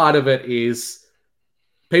 Another part of it is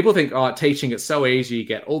people think, teaching it's so easy. You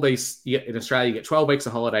get all these, in Australia, you get 12 weeks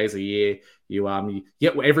of holidays a year. You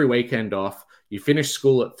get every weekend off. You finish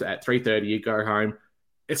school at 3:30, you go home.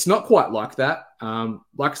 It's not quite like that.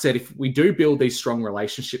 Like I said, if we do build these strong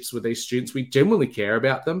relationships with these students, we genuinely care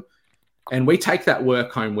about them. And we take that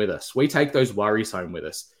work home with us. We take those worries home with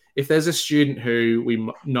us. If there's a student who we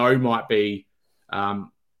know might be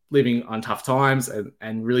living on tough times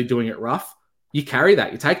and really doing it rough, you carry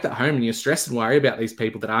that. You take that home and you stress and worry about these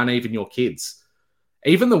people that aren't even your kids.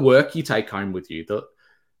 Even the work you take home with you,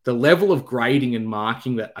 the level of grading and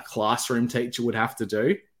marking that a classroom teacher would have to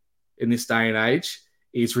do in this day and age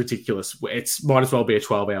is ridiculous. It might as well be a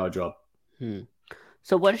 12-hour job.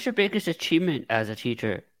 So what is your biggest achievement as a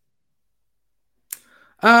teacher?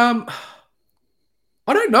 I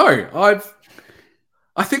don't know.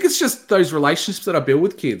 I think it's just those relationships that I build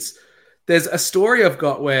with kids. There's a story I've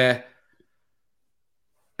got where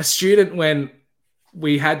a student, when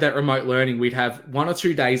we had that remote learning, we'd have 1 or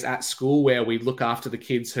 2 days at school where we'd look after the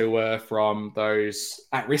kids who were from those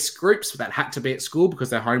at-risk groups that had to be at school because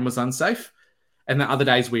their home was unsafe. And the other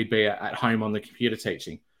days we'd be at home on the computer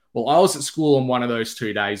teaching. Well, I was at school on one of those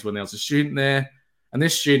 2 days when there was a student there, and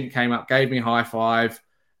this student came up, gave me a high five,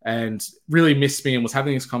 and really missed me and was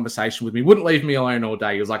having this conversation with me, wouldn't leave me alone all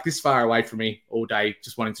day. He was like this far away from me all day,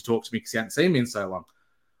 just wanting to talk to me because he hadn't seen me in so long.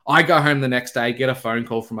 I go home the next day, get a phone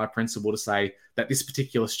call from my principal to say that this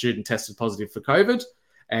particular student tested positive for COVID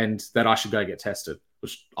and that I should go get tested,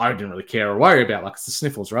 which I didn't really care or worry about, like it's the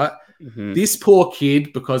sniffles, right? This poor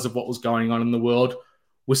kid, because of what was going on in the world,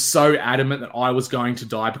 was so adamant that I was going to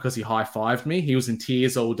die because he high-fived me. He was in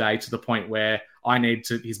tears all day to the point where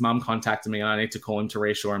his mum contacted me and I need to call him to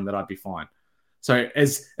reassure him that I'd be fine. So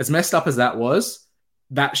as messed up as that was,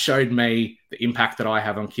 that showed me the impact that I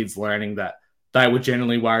have on kids learning, that they were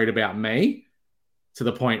generally worried about me to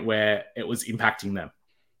the point where it was impacting them.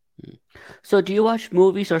 So do you watch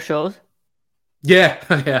movies or shows? Yeah,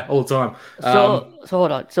 yeah, all the time. So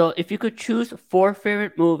hold on. So if you could choose 4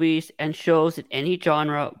 favorite movies and shows in any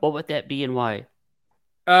genre, what would that be and why?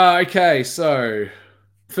 Okay, so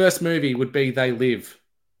first movie would be They Live.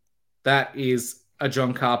 That is a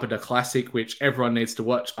John Carpenter classic, which everyone needs to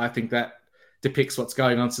watch. I think that depicts what's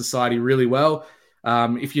going on in society really well.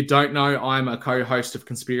 If you don't know, I'm a co-host of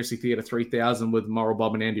Conspiracy Theatre 3000 with Moral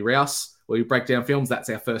Bob and Andy Rouse, where we break down films. That's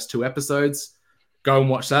our first 2 episodes. Go and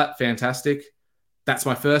watch that. Fantastic. That's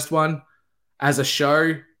my first one. As a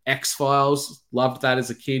show, X-Files. Loved that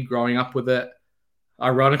as a kid, growing up with it.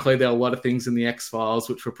 Ironically, there are a lot of things in the X-Files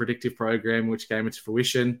which were predictive programming, which came into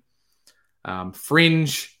fruition.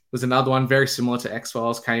 Fringe was another one, very similar to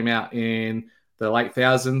X-Files, came out in the late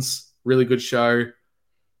thousands. Really good show.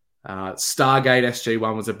 Stargate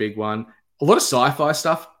SG-1 was a big one. A lot of sci-fi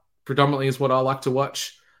stuff, predominantly, is what I like to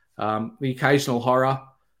watch. The occasional horror.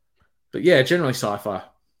 But yeah, generally sci-fi.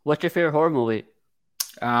 What's your favorite horror movie?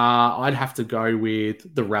 I'd have to go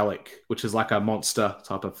with The Relic, which is like a monster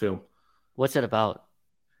type of film. What's it about?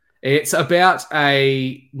 It's about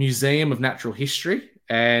a museum of natural history,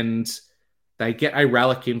 and they get a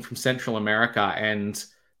relic in from Central America, and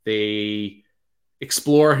the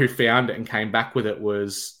explorer who found it and came back with it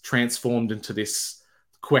was transformed into this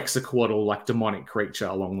Quetzalcoatl, like demonic creature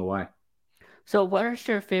along the way. So what are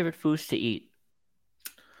your favorite foods to eat?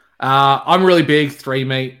 I'm really big 3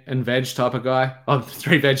 meat and veg type of guy. I'm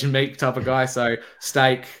 3 veg and meat type of guy. So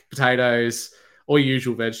steak, potatoes, all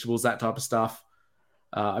usual vegetables, that type of stuff.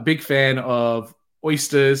 A big fan of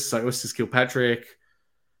oysters. So oysters Kilpatrick.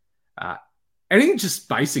 Anything just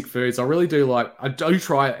basic foods. I really do like. I do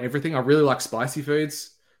try everything. I really like spicy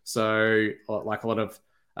foods. So like a lot of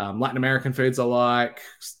Latin American foods I like.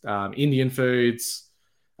 Indian foods.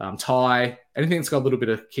 Thai. Anything that's got a little bit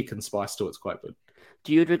of kick and spice to it's quite good.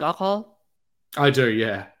 Do you drink alcohol? I do,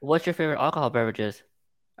 yeah. What's your favorite alcohol beverages?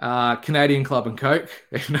 Canadian Club and Coke,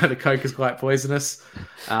 even though the Coke is quite poisonous.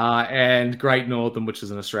 And Great Northern, which is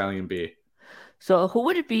an Australian beer. So who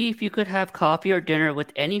would it be if you could have coffee or dinner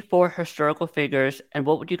with any 4 historical figures, and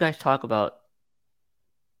what would you guys talk about?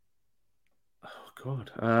 Oh,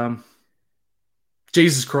 God.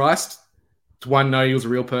 Jesus Christ. To one, know he was a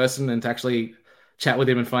real person, and to actually chat with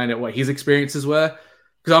him and find out what his experiences were.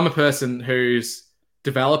 Because I'm a person who's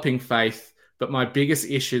developing faith, but my biggest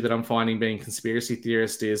issue that I'm finding being a conspiracy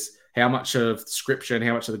theorist is how much of scripture and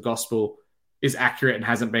how much of the gospel is accurate and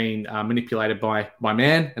hasn't been manipulated by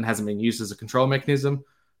man and hasn't been used as a control mechanism.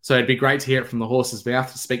 So it'd be great to hear it from the horse's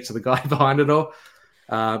mouth, to speak to the guy behind it all.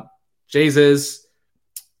 Jesus,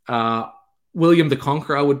 William the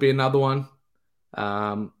Conqueror would be another one,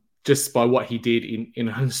 just by what he did in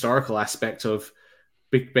a historical aspect of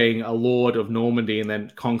being a lord of Normandy and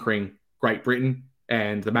then conquering Great Britain,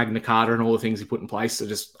 and the Magna Carta and all the things he put in place are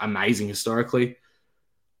just amazing historically.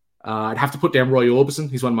 I'd have to put down Roy Orbison.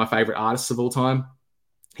 He's one of my favorite artists of all time.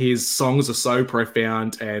 His songs are so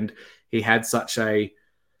profound, and he had such a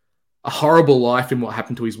horrible life in what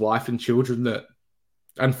happened to his wife and children that,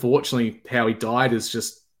 unfortunately, how he died is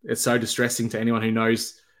just, it's so distressing to anyone who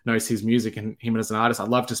knows his music and him as an artist. I'd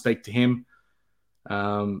love to speak to him.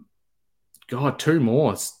 God, 2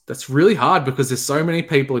 more. That's really hard because there's so many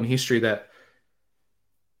people in history that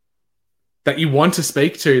you want to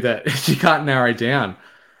speak to that you can't narrow down.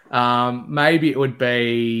 Maybe it would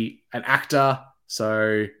be an actor.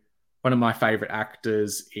 So one of my favorite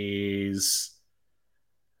actors is,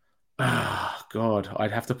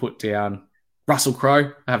 I'd have to put down Russell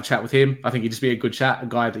Crowe. I have a chat with him. I think he'd just be a good chat, a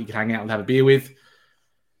guy that you could hang out and have a beer with.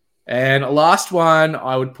 And last one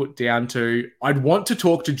I would put down to, I'd want to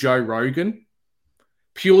talk to Joe Rogan,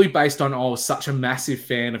 purely based on I was such a massive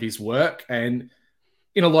fan of his work, and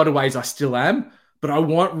in a lot of ways I still am, but I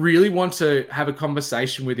really want to have a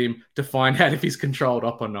conversation with him to find out if he's controlled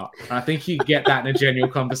up or not. And I think you get that in a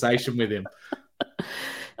genuine conversation with him.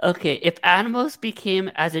 Okay, if animals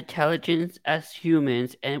became as intelligent as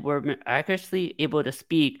humans and were miraculously able to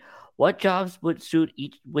speak, what jobs would suit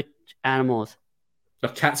which animals? The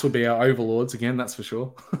cats would be our overlords again, that's for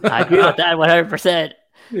sure. I agree with that 100%.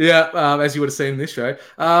 Yeah, as you would have seen in this show.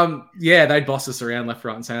 Yeah, they'd boss us around left,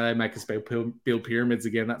 right, and center. They'd make us build pyramids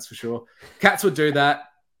again, that's for sure. Cats would do that.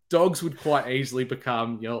 Dogs would quite easily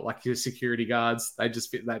become, like your security guards. They just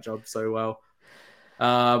fit that job so well.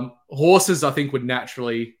 Horses, I think, would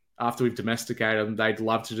naturally, after we've domesticated them, they'd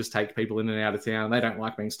love to just take people in and out of town. They don't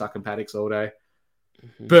like being stuck in paddocks all day.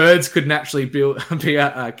 Mm-hmm. Birds could naturally be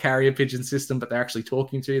a carrier pigeon system, but they're actually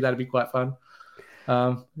talking to you. That'd be quite fun.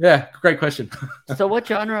 Yeah, great question. So what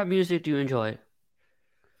genre of music do you enjoy?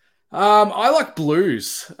 I like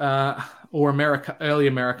blues or early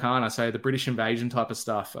Americana, so the British invasion type of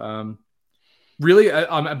stuff. Really,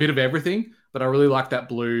 I'm a bit of everything, but I really like that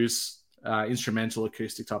blues, instrumental,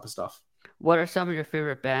 acoustic type of stuff. What are some of your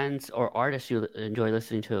favorite bands or artists you enjoy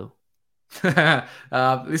listening to?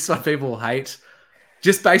 This is what people hate.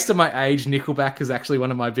 Just based on my age, Nickelback is actually one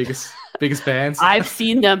of my biggest bands. I've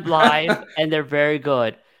seen them live, and they're very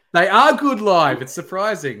good. They are good live. It's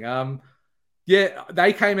surprising. Yeah,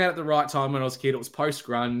 they came out at the right time when I was a kid. It was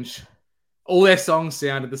post-grunge. All their songs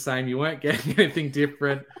sounded the same. You weren't getting anything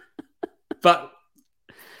different. But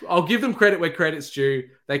I'll give them credit where credit's due.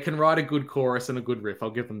 They can write a good chorus and a good riff. I'll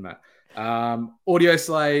give them that. Audio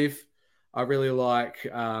Slave. I really like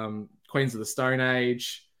Queens of the Stone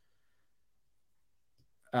Age.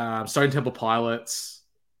 Stone Temple Pilots.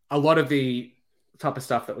 A lot of the type of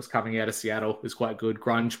stuff that was coming out of Seattle is quite good.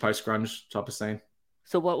 Grunge, post-grunge type of scene.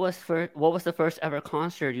 So what was the first ever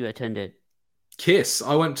concert you attended? Kiss.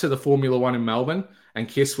 I went to the Formula One in Melbourne, and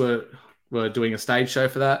Kiss were doing a stage show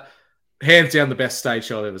for that. Hands down the best stage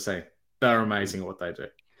show I've ever seen. They're amazing at what they do.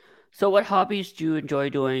 So what hobbies do you enjoy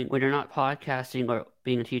doing when you're not podcasting or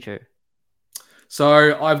being a teacher?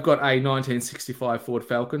 So I've got a 1965 Ford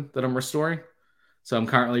Falcon that I'm restoring. So I'm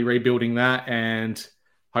currently rebuilding that and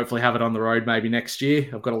hopefully have it on the road maybe next year.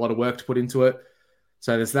 I've got a lot of work to put into it.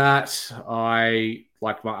 So there's that. I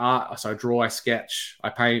like my art. So I draw, I sketch, I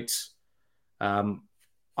paint.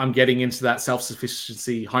 I'm getting into that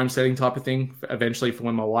self-sufficiency homesteading type of thing eventually for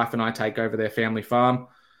when my wife and I take over their family farm.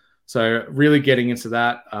 So really getting into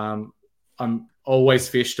that. I'm always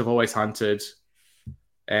fished. I've always hunted.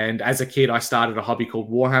 And as a kid, I started a hobby called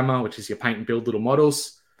Warhammer, which is you paint and build little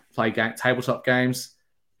models, play tabletop games.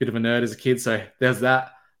 Bit of a nerd as a kid. So there's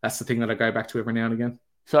that. That's the thing that I go back to every now and again.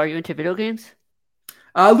 So are you into video games?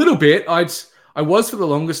 A little bit. I was for the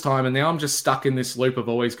longest time, and now I'm just stuck in this loop of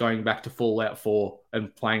always going back to Fallout 4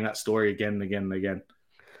 and playing that story again and again and again.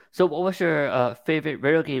 So what was your favorite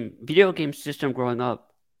video game system growing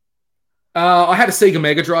up? I had a Sega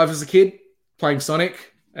Mega Drive as a kid, playing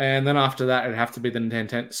Sonic, and then after that, it'd have to be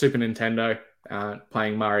the Super Nintendo,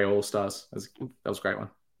 playing Mario All-Stars. That was a great one.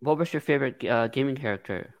 What was your favorite gaming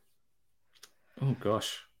character? Oh,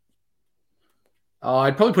 gosh.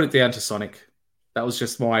 I'd probably put it down to Sonic. That was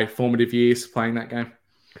just my formative years playing that game.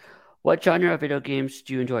 What genre of video games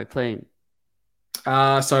do you enjoy playing?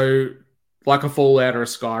 So like a Fallout or a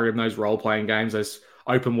Skyrim, those role-playing games, those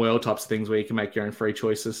open world types of things where you can make your own free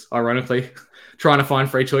choices. Ironically, trying to find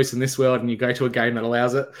free choice in this world and you go to a game that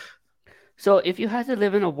allows it. So if you had to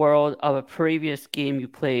live in a world of a previous game you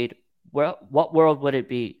played, what world would it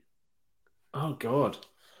be? Oh, God.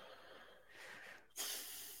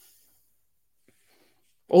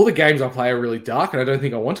 All the games I play are really dark, and I don't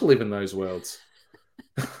think I want to live in those worlds.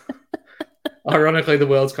 Ironically, the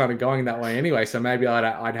world's kind of going that way anyway, so maybe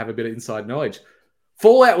I'd have a bit of inside knowledge.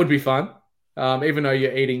 Fallout would be fun, even though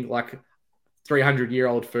you're eating like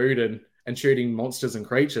 300-year-old food and shooting monsters and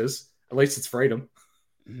creatures. At least it's freedom.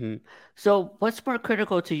 Mm-hmm. So what's more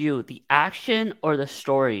critical to you, the action or the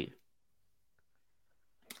story?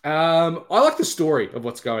 I like the story of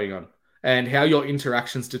what's going on and how your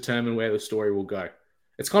interactions determine where the story will go.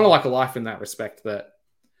 It's kind of like a life in that respect, that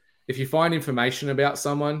if you find information about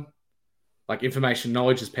someone, like information,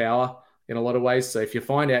 knowledge is power in a lot of ways. So if you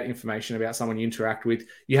find out information about someone you interact with,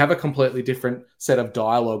 you have a completely different set of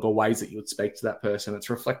dialogue or ways that you would speak to that person.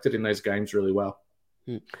 It's reflected in those games really well.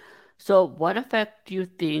 So what effect do you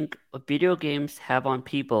think video games have on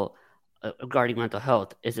people regarding mental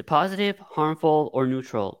health? Is it positive, harmful, or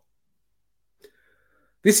neutral?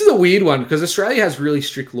 This is a weird one because Australia has really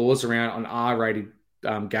strict laws around on R-rated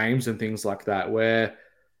games and things like that, where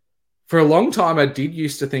for a long time I did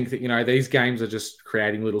used to think that, these games are just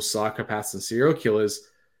creating little psychopaths and serial killers.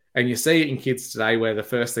 And you see it in kids today where the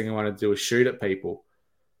first thing they want to do is shoot at people.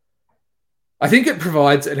 I think it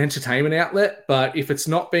provides an entertainment outlet, but if it's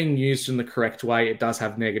not being used in the correct way, it does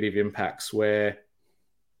have negative impacts, where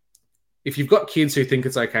if you've got kids who think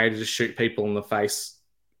it's okay to just shoot people in the face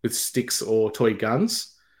with sticks or toy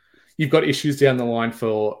guns, you've got issues down the line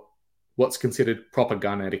for what's considered proper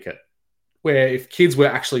gun etiquette. Where if kids were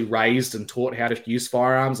actually raised and taught how to use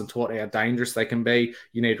firearms and taught how dangerous they can be,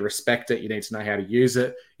 you need to respect it, you need to know how to use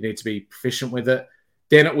it, you need to be proficient with it,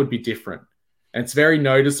 then it would be different. And it's very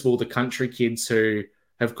noticeable the country kids who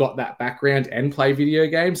have got that background and play video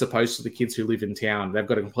games, opposed to the kids who live in town. They've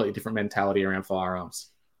got a completely different mentality around firearms.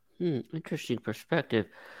 Interesting perspective.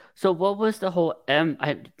 So what was the whole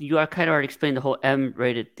you are kind of already explained the whole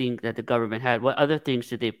M-rated thing that the government had. What other things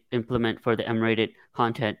did they implement for the M-rated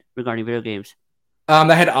content regarding video games?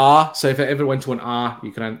 They had R, so if it ever went to an R,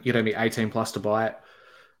 you'd only be 18 plus to buy it.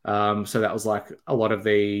 So that was like a lot of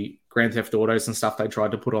the Grand Theft Autos and stuff they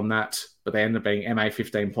tried to put on that, but they ended up being MA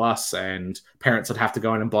 15 plus, and parents would have to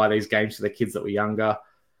go in and buy these games for their kids that were younger.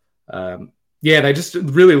 They just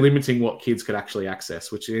really limiting what kids could actually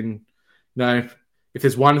access, which if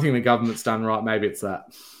there's one thing the government's done right, maybe it's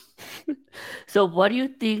that. So what do you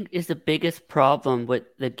think is the biggest problem with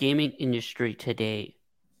the gaming industry today?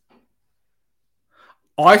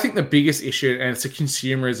 I think the biggest issue, and it's a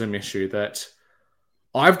consumerism issue, that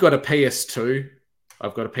I've got a PS2,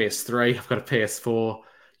 I've got a PS3, I've got a PS4.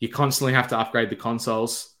 You constantly have to upgrade the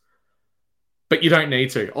consoles, but you don't need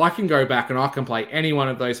to. I can go back and I can play any one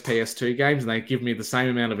of those PS2 games and they give me the same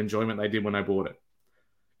amount of enjoyment they did when I bought it.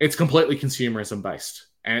 It's completely consumerism based.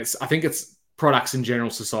 And I think it's products in general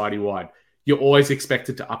society-wide. You're always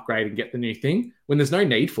expected to upgrade and get the new thing when there's no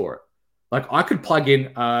need for it. Like, I could plug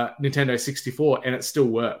in a Nintendo 64 and it still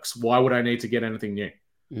works. Why would I need to get anything new?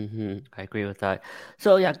 I agree with that.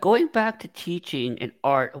 So yeah, going back to teaching and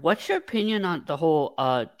art, what's your opinion on the whole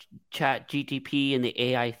chat GTP and the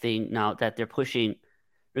AI thing now that they're pushing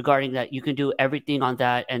regarding that you can do everything on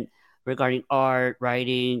that, and regarding art,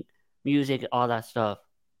 writing, music, all that stuff?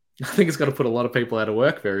 I think it's going to put a lot of people out of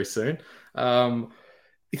work very soon.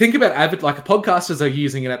 You think about podcasters are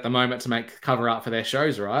using it at the moment to make cover art for their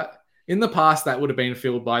shows, right? In the past, that would have been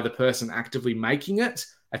filled by the person actively making it,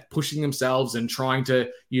 at pushing themselves and trying to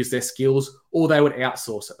use their skills, or they would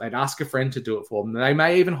outsource it. They'd ask a friend to do it for them. They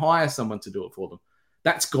may even hire someone to do it for them.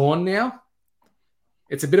 That's gone now.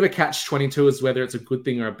 It's a bit of a catch-22 as whether it's a good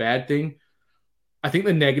thing or a bad thing. I think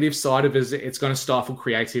the negative side of it is it's going to stifle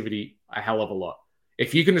creativity a hell of a lot.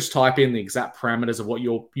 If you can just type in the exact parameters of what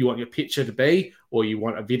you want your picture to be, or you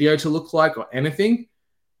want a video to look like, or anything,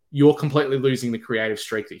 you're completely losing the creative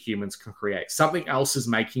streak that humans can create. Something else is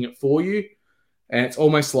making it for you. And it's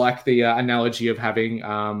almost like the analogy of having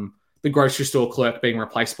the grocery store clerk being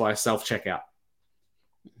replaced by a self-checkout.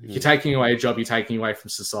 You're taking away a job, you're taking away from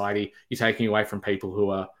society, you're taking away from people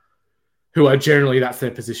who are generally, that's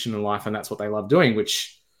their position in life and that's what they love doing,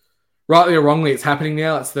 which, rightly or wrongly, it's happening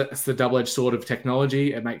now. It's the double-edged sword of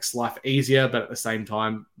technology. It makes life easier, but at the same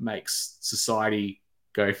time makes society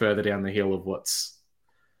go further down the hill of what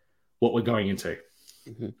we're going into.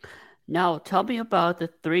 Now, tell me about the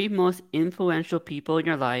 3 most influential people in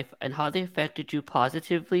your life and how they affected you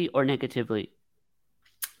positively or negatively.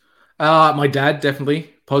 My dad,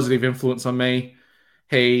 definitely positive influence on me.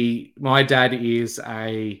 My dad is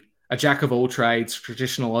a jack of all trades,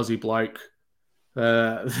 traditional Aussie bloke,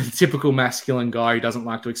 the typical masculine guy who doesn't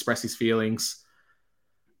like to express his feelings.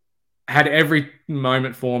 Had every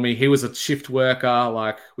moment for me. He was a shift worker.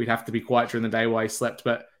 Like, we'd have to be quiet during the day while he slept,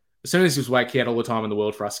 but as soon as he was awake, he had all the time in the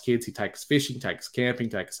world for us kids. He'd take us fishing, take us camping,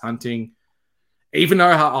 take us hunting. Even though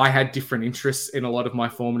I had different interests in a lot of my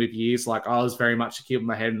formative years, like I was very much a kid with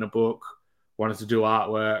my head in a book, wanted to do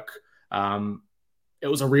artwork. It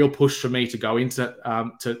was a real push for me to go into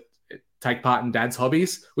to take part in Dad's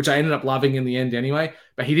hobbies, which I ended up loving in the end anyway.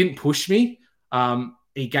 But he didn't push me.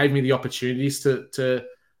 He gave me the opportunities to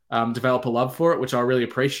develop a love for it, which I really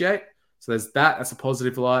appreciate. So there's that. That's a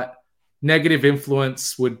positive light. Negative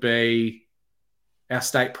influence would be our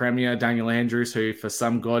state premier, Daniel Andrews, who for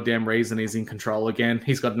some goddamn reason is in control again.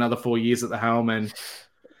 He's got another 4 years at the helm, and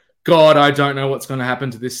God, I don't know what's going to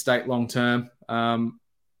happen to this state long term. I'm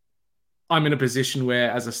in a position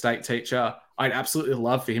where, as a state teacher, I'd absolutely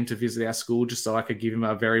love for him to visit our school just so I could give him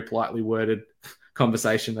a very politely worded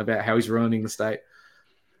conversation about how he's ruining the state.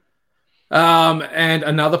 And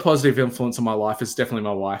another positive influence on my life is definitely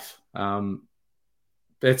my wife.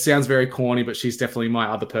 It sounds very corny, but she's definitely my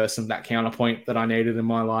other person, that counterpoint that I needed in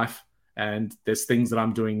my life. And there's things that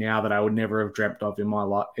I'm doing now that I would never have dreamt of in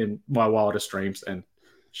my wildest dreams, and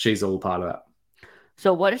she's all part of that.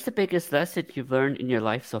 So what is the biggest lesson you've learned in your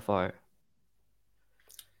life so far?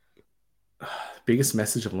 Biggest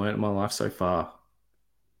message I've learned in my life so far.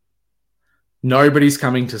 Nobody's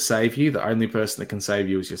coming to save you. The only person that can save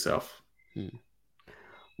you is yourself.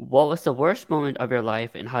 What was the worst moment of your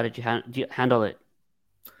life, and how did you handle it?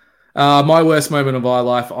 My worst moment of my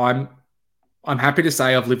life, I'm happy to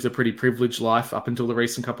say I've lived a pretty privileged life up until the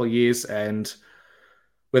recent couple of years, and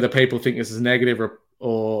whether people think this is negative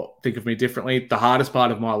or think of me differently, the hardest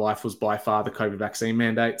part of my life was by far the COVID vaccine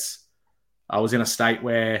mandates. I was in a state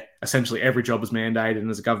where essentially every job was mandated, and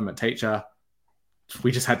as a government teacher,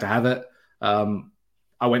 we just had to have it.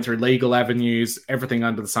 I went through legal avenues, everything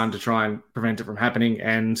under the sun to try and prevent it from happening.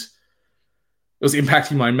 And it was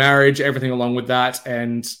impacting my marriage, everything along with that.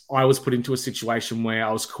 And I was put into a situation where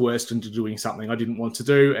I was coerced into doing something I didn't want to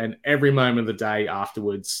do. And every moment of the day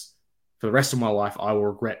afterwards, for the rest of my life, I will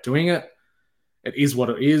regret doing it. It is what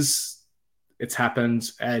it is. It's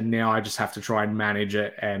happened. And now I just have to try and manage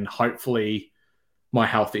it. And hopefully my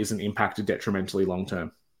health isn't impacted detrimentally long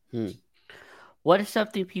term. What is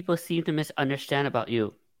something people seem to misunderstand about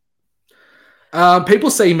you? People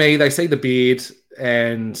see me, they see the beard,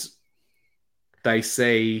 and they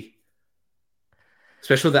see,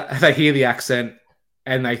 especially that they hear the accent,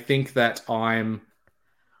 and they think that I'm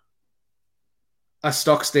a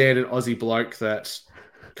stock standard Aussie bloke that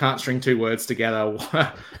can't string two words together,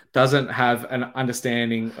 doesn't have an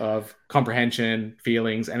understanding of comprehension,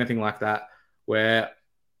 feelings, anything like that. Where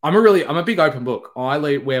I'm a big open book.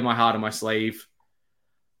 I wear my heart on my sleeve.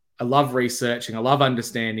 I love researching. I love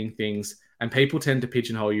understanding things. And people tend to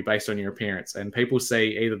pigeonhole you based on your appearance. And people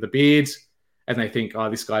see either the beard and they think, oh,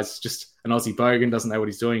 this guy's just an Aussie bogan, doesn't know what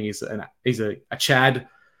he's doing. He's a Chad.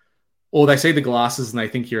 Or they see the glasses and they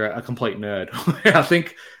think you're a complete nerd. I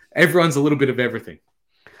think everyone's a little bit of everything.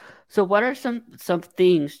 So what are some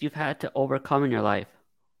things you've had to overcome in your life?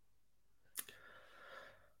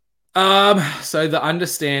 So the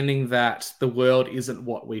understanding that the world isn't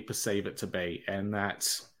what we perceive it to be, and that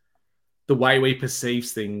the way we perceive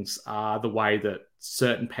things are the way that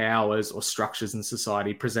certain powers or structures in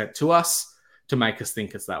society present to us to make us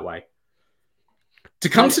think it's that way. To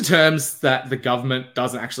come to terms that the government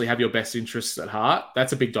doesn't actually have your best interests at heart,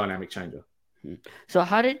 that's a big dynamic changer. So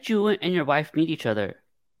how did you and your wife meet each other?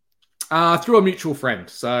 Through a mutual friend.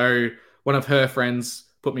 So one of her friends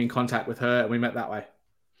put me in contact with her and we met that way.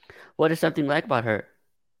 What is something like about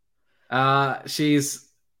her? She's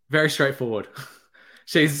very straightforward.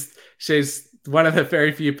 She's one of the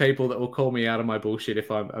very few people that will call me out of my bullshit if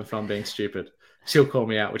I'm being stupid. She'll call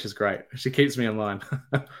me out, which is great. She keeps me in line.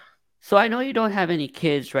 So I know you don't have any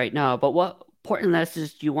kids right now, but what important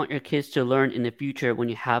lessons do you want your kids to learn in the future when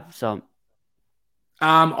you have some?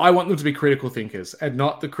 I want them to be critical thinkers, and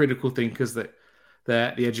not the critical thinkers that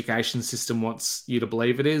the education system wants you to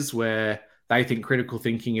believe it is, where they think critical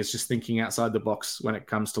thinking is just thinking outside the box when it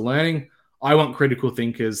comes to learning. I want critical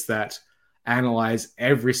thinkers that analyze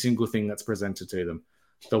every single thing that's presented to them.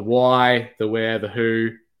 The why, the where, the who,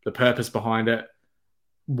 the purpose behind it.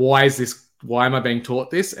 Why am I being taught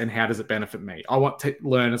this, and how does it benefit me? I want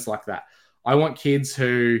learners like that. I want kids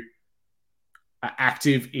who are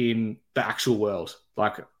active in the actual world.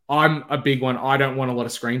 Like, I'm a big one. I don't want a lot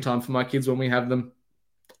of screen time for my kids when we have them.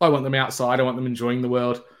 I want them outside. I want them enjoying the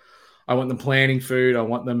world. I want them planning food. I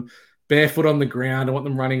want them barefoot on the ground. I want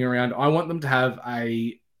them running around. I want them to have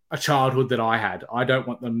a childhood that I had. I don't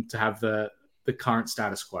want them to have the current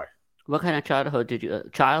status quo. What kind of childhood did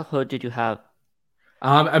you have?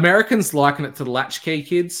 Americans liken it to the latchkey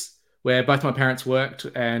kids, where both my parents worked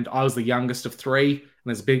and I was the youngest of three.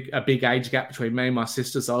 And there's a big age gap between me and my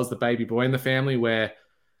sister. So I was the baby boy in the family, where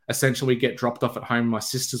essentially we'd get dropped off at home. My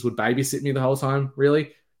sisters would babysit me the whole time,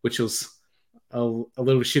 really, which was a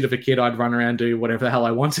little shit of a kid. I'd run around, do whatever the hell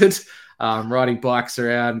I wanted, riding bikes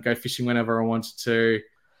around, go fishing whenever I wanted to,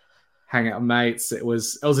 hang out with mates. It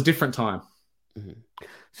was a different time. Mm-hmm.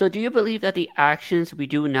 So do you believe that the actions we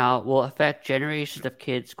do now will affect generations of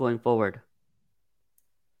kids going forward?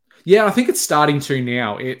 Yeah, I think it's starting to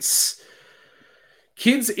now. It's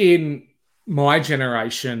kids in my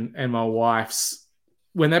generation and my wife's,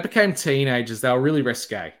 when they became teenagers, they were really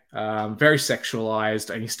risque, very sexualized,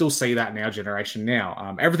 and you still see that in our generation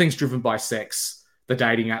now. Everything's driven by sex. The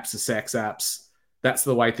dating apps, the sex apps, that's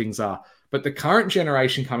the way things are. But the current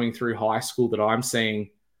generation coming through high school that I'm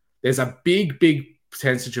seeing, there's a big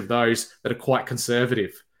percentage of those that are quite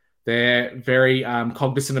conservative. They're very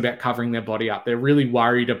cognizant about covering their body up. They're really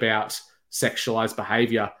worried about sexualized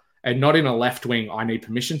behavior, and not in a left-wing, I need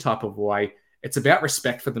permission type of way. It's about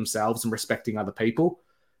respect for themselves and respecting other people.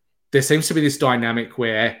 There seems to be this dynamic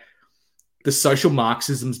where the social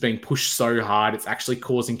Marxism is being pushed so hard, it's actually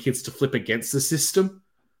causing kids to flip against the system,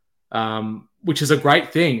 which is a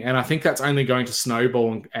great thing. And I think that's only going to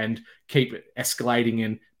snowball and keep escalating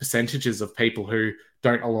in percentages of people who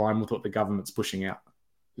don't align with what the government's pushing out.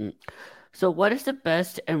 So what is the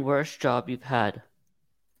best and worst job you've had?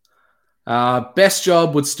 Best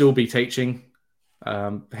job would still be teaching.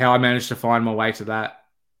 How I managed to find my way to that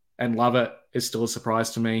and love it is still a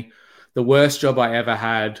surprise to me. The worst job I ever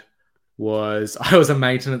had was I was a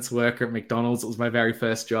maintenance worker at McDonald's. It was my very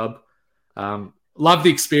first job. Loved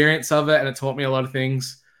the experience of it, and it taught me a lot of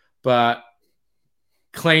things. But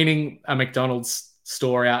cleaning a McDonald's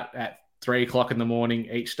store out at 3 o'clock in the morning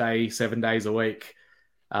each day, 7 days a week,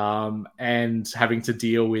 and having to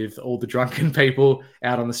deal with all the drunken people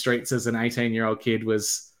out on the streets as an 18-year-old kid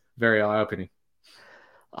was very eye-opening.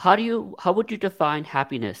 How would you define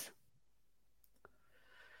happiness?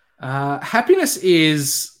 Happiness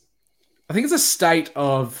is, I think it's a state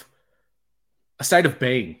of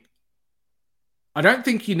being. I don't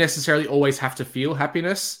think you necessarily always have to feel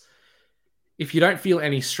happiness. If you don't feel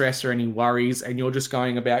any stress or any worries and you're just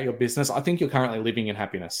going about your business, I think you're currently living in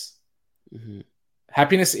happiness. Mm-hmm.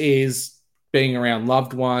 Happiness is being around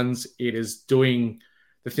loved ones. It is doing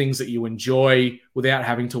the things that you enjoy without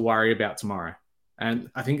having to worry about tomorrow.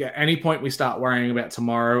 And I think at any point we start worrying about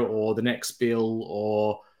tomorrow or the next bill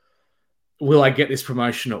or will I get this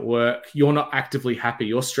promotion at work, you're not actively happy.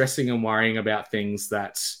 You're stressing and worrying about things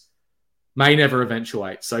that may never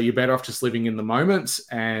eventuate. So you're better off just living in the moment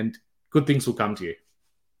and good things will come to you.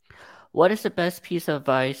 What is the best piece of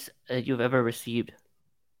advice you've ever received?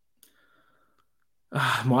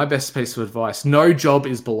 My best piece of advice: no job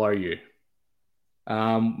is below you.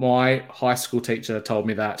 My high school teacher told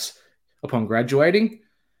me that upon graduating,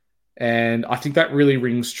 and I think that really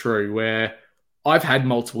rings true, where I've had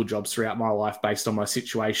multiple jobs throughout my life based on my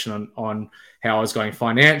situation, on how I was going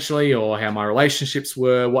financially or how my relationships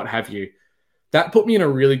were, what have you. That put me in a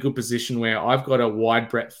really good position where I've got a wide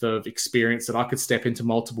breadth of experience that I could step into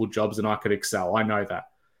multiple jobs and I could excel. I know that.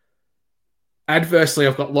 Adversely,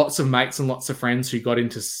 I've got lots of mates and lots of friends who got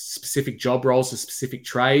into specific job roles or specific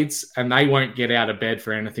trades, and they won't get out of bed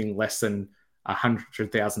for anything less than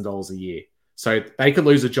 $100,000 a year. So they could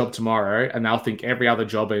lose a job tomorrow and they'll think every other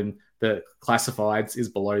job in the classifieds is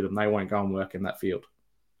below them. They won't go and work in that field.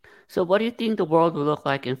 So what do you think the world will look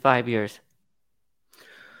like in 5 years?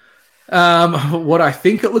 What I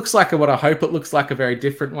think it looks like and what I hope it looks like are very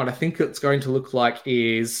different. What I think it's going to look like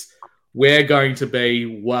is we're going to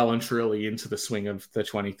be well and truly into the swing of the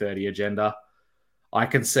 2030 agenda. I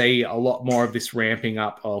can see a lot more of this ramping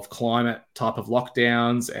up of climate type of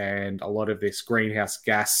lockdowns and a lot of this greenhouse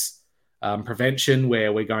gas prevention,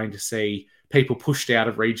 where we're going to see people pushed out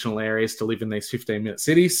of regional areas to live in these 15-minute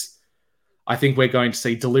cities. I think we're going to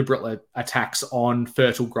see deliberate attacks on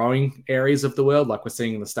fertile growing areas of the world, like we're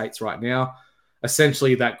seeing in the States right now.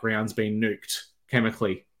 Essentially, that ground's been nuked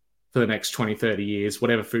chemically for the next 20, 30 years.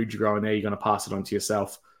 Whatever food you grow in there, you're going to pass it on to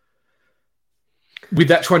yourself. With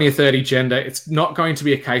that 2030 agenda, it's not going to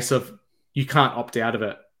be a case of you can't opt out of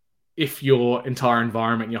it. If your entire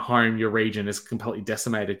environment, your home, your region is completely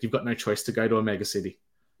decimated, you've got no choice to go to a mega city.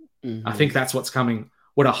 Mm-hmm. I think that's what's coming.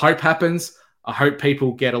 What I hope happens, I hope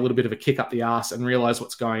people get a little bit of a kick up the arse and realize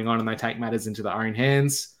what's going on and they take matters into their own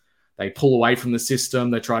hands. They pull away from the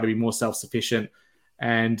system. They try to be more self-sufficient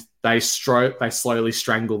and they slowly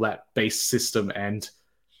strangle that beast system and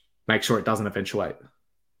make sure it doesn't eventuate.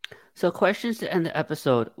 So questions to end the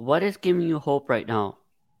episode. What is giving you hope right now?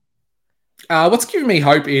 What's giving me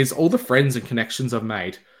hope is all the friends and connections I've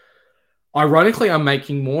made. Ironically, I'm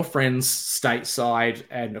making more friends stateside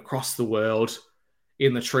and across the world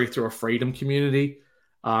in the Truth or Freedom community.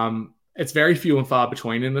 It's very few and far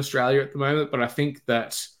between in Australia at the moment, but I think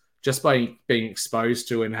that just by being exposed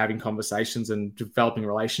to and having conversations and developing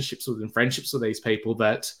relationships with and friendships with these people,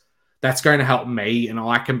 that's going to help me and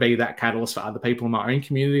I can be that catalyst for other people in my own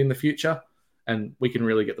community in the future, and we can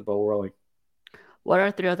really get the ball rolling. What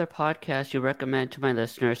are 3 other podcasts you recommend to my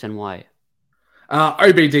listeners and why?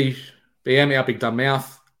 OBDBM, Our Big Dumb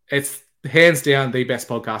Mouth. It's hands down the best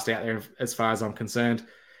podcast out there as far as I'm concerned.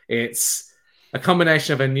 It's a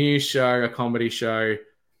combination of a news show, a comedy show.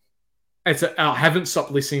 I haven't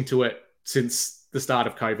stopped listening to it since the start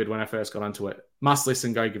of COVID when I first got onto it. Must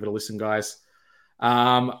listen, go give it a listen, guys.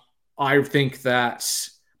 I think that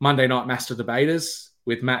Monday Night Master Debaters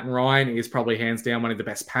with Matt and Ryan is probably hands down one of the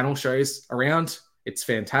best panel shows around. It's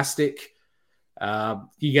fantastic.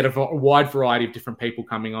 You get a wide variety of different people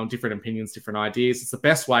coming on, different opinions, different ideas. It's the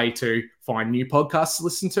best way to find new podcasts to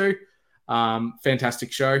listen to.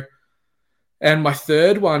 Fantastic show. And my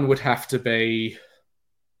third one would have to be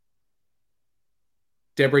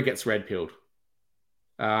Deborah Gets Red Pilled.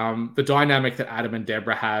 The dynamic that Adam and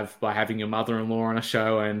Deborah have by having your mother-in-law on a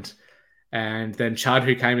show and then Chud,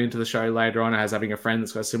 who came into the show later on as having a friend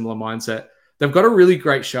that's got a similar mindset. They've got a really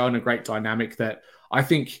great show and a great dynamic that I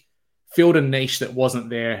think filled a niche that wasn't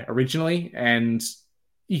there originally. And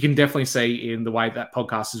you can definitely see in the way that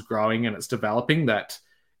podcast is growing and it's developing that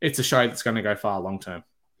it's a show that's going to go far long-term.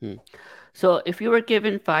 So if you were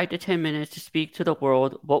given 5 to 10 minutes to speak to the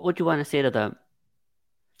world, what would you want to say to them?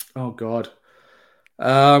 Oh, God.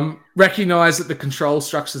 Recognize that the control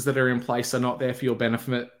structures that are in place are not there for your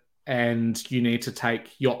benefit and you need to take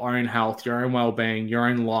your own health, your own well-being, your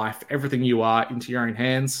own life, everything you are into your own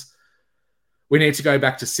hands. We need to go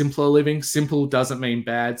back to simpler living. Simple doesn't mean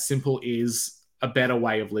bad. Simple is a better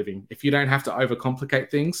way of living. If you don't have to overcomplicate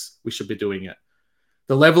things, we should be doing it.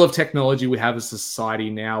 The level of technology we have as a society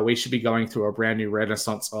now, we should be going through a brand new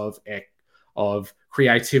renaissance of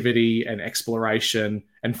creativity and exploration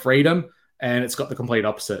and freedom, and it's got the complete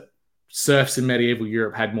opposite. Serfs in medieval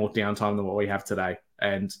Europe had more downtime than what we have today,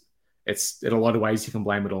 and it's in a lot of ways you can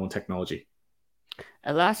blame it all on technology.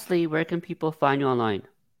 And lastly, where can people find you online?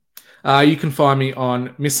 You can find me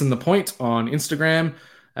on Missing the Point on Instagram,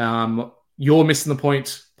 Your Missing the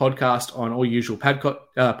Point podcast on all usual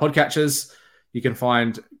podcatchers. You can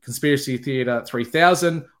find Conspiracy Theatre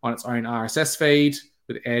 3000 on its own RSS feed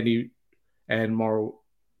with Andy Rouse,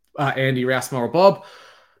 Moral Bob,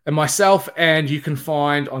 and myself. And you can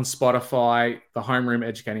find on Spotify the Homeroom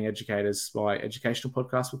Educating Educators, my educational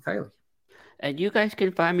podcast with Kaylee. And you guys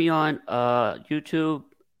can find me on YouTube,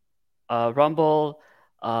 Rumble,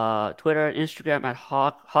 Twitter, and Instagram at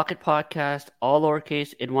Hocket Podcast, all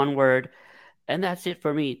lowercase in one word. And that's it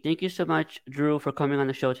for me. Thank you so much, Drew, for coming on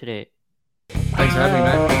the show today. Thanks for having me,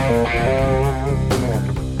 mate.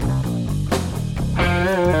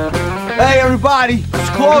 Hey, everybody, it's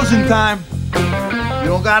closing time. You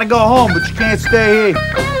don't gotta go home, but you can't stay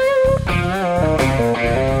here.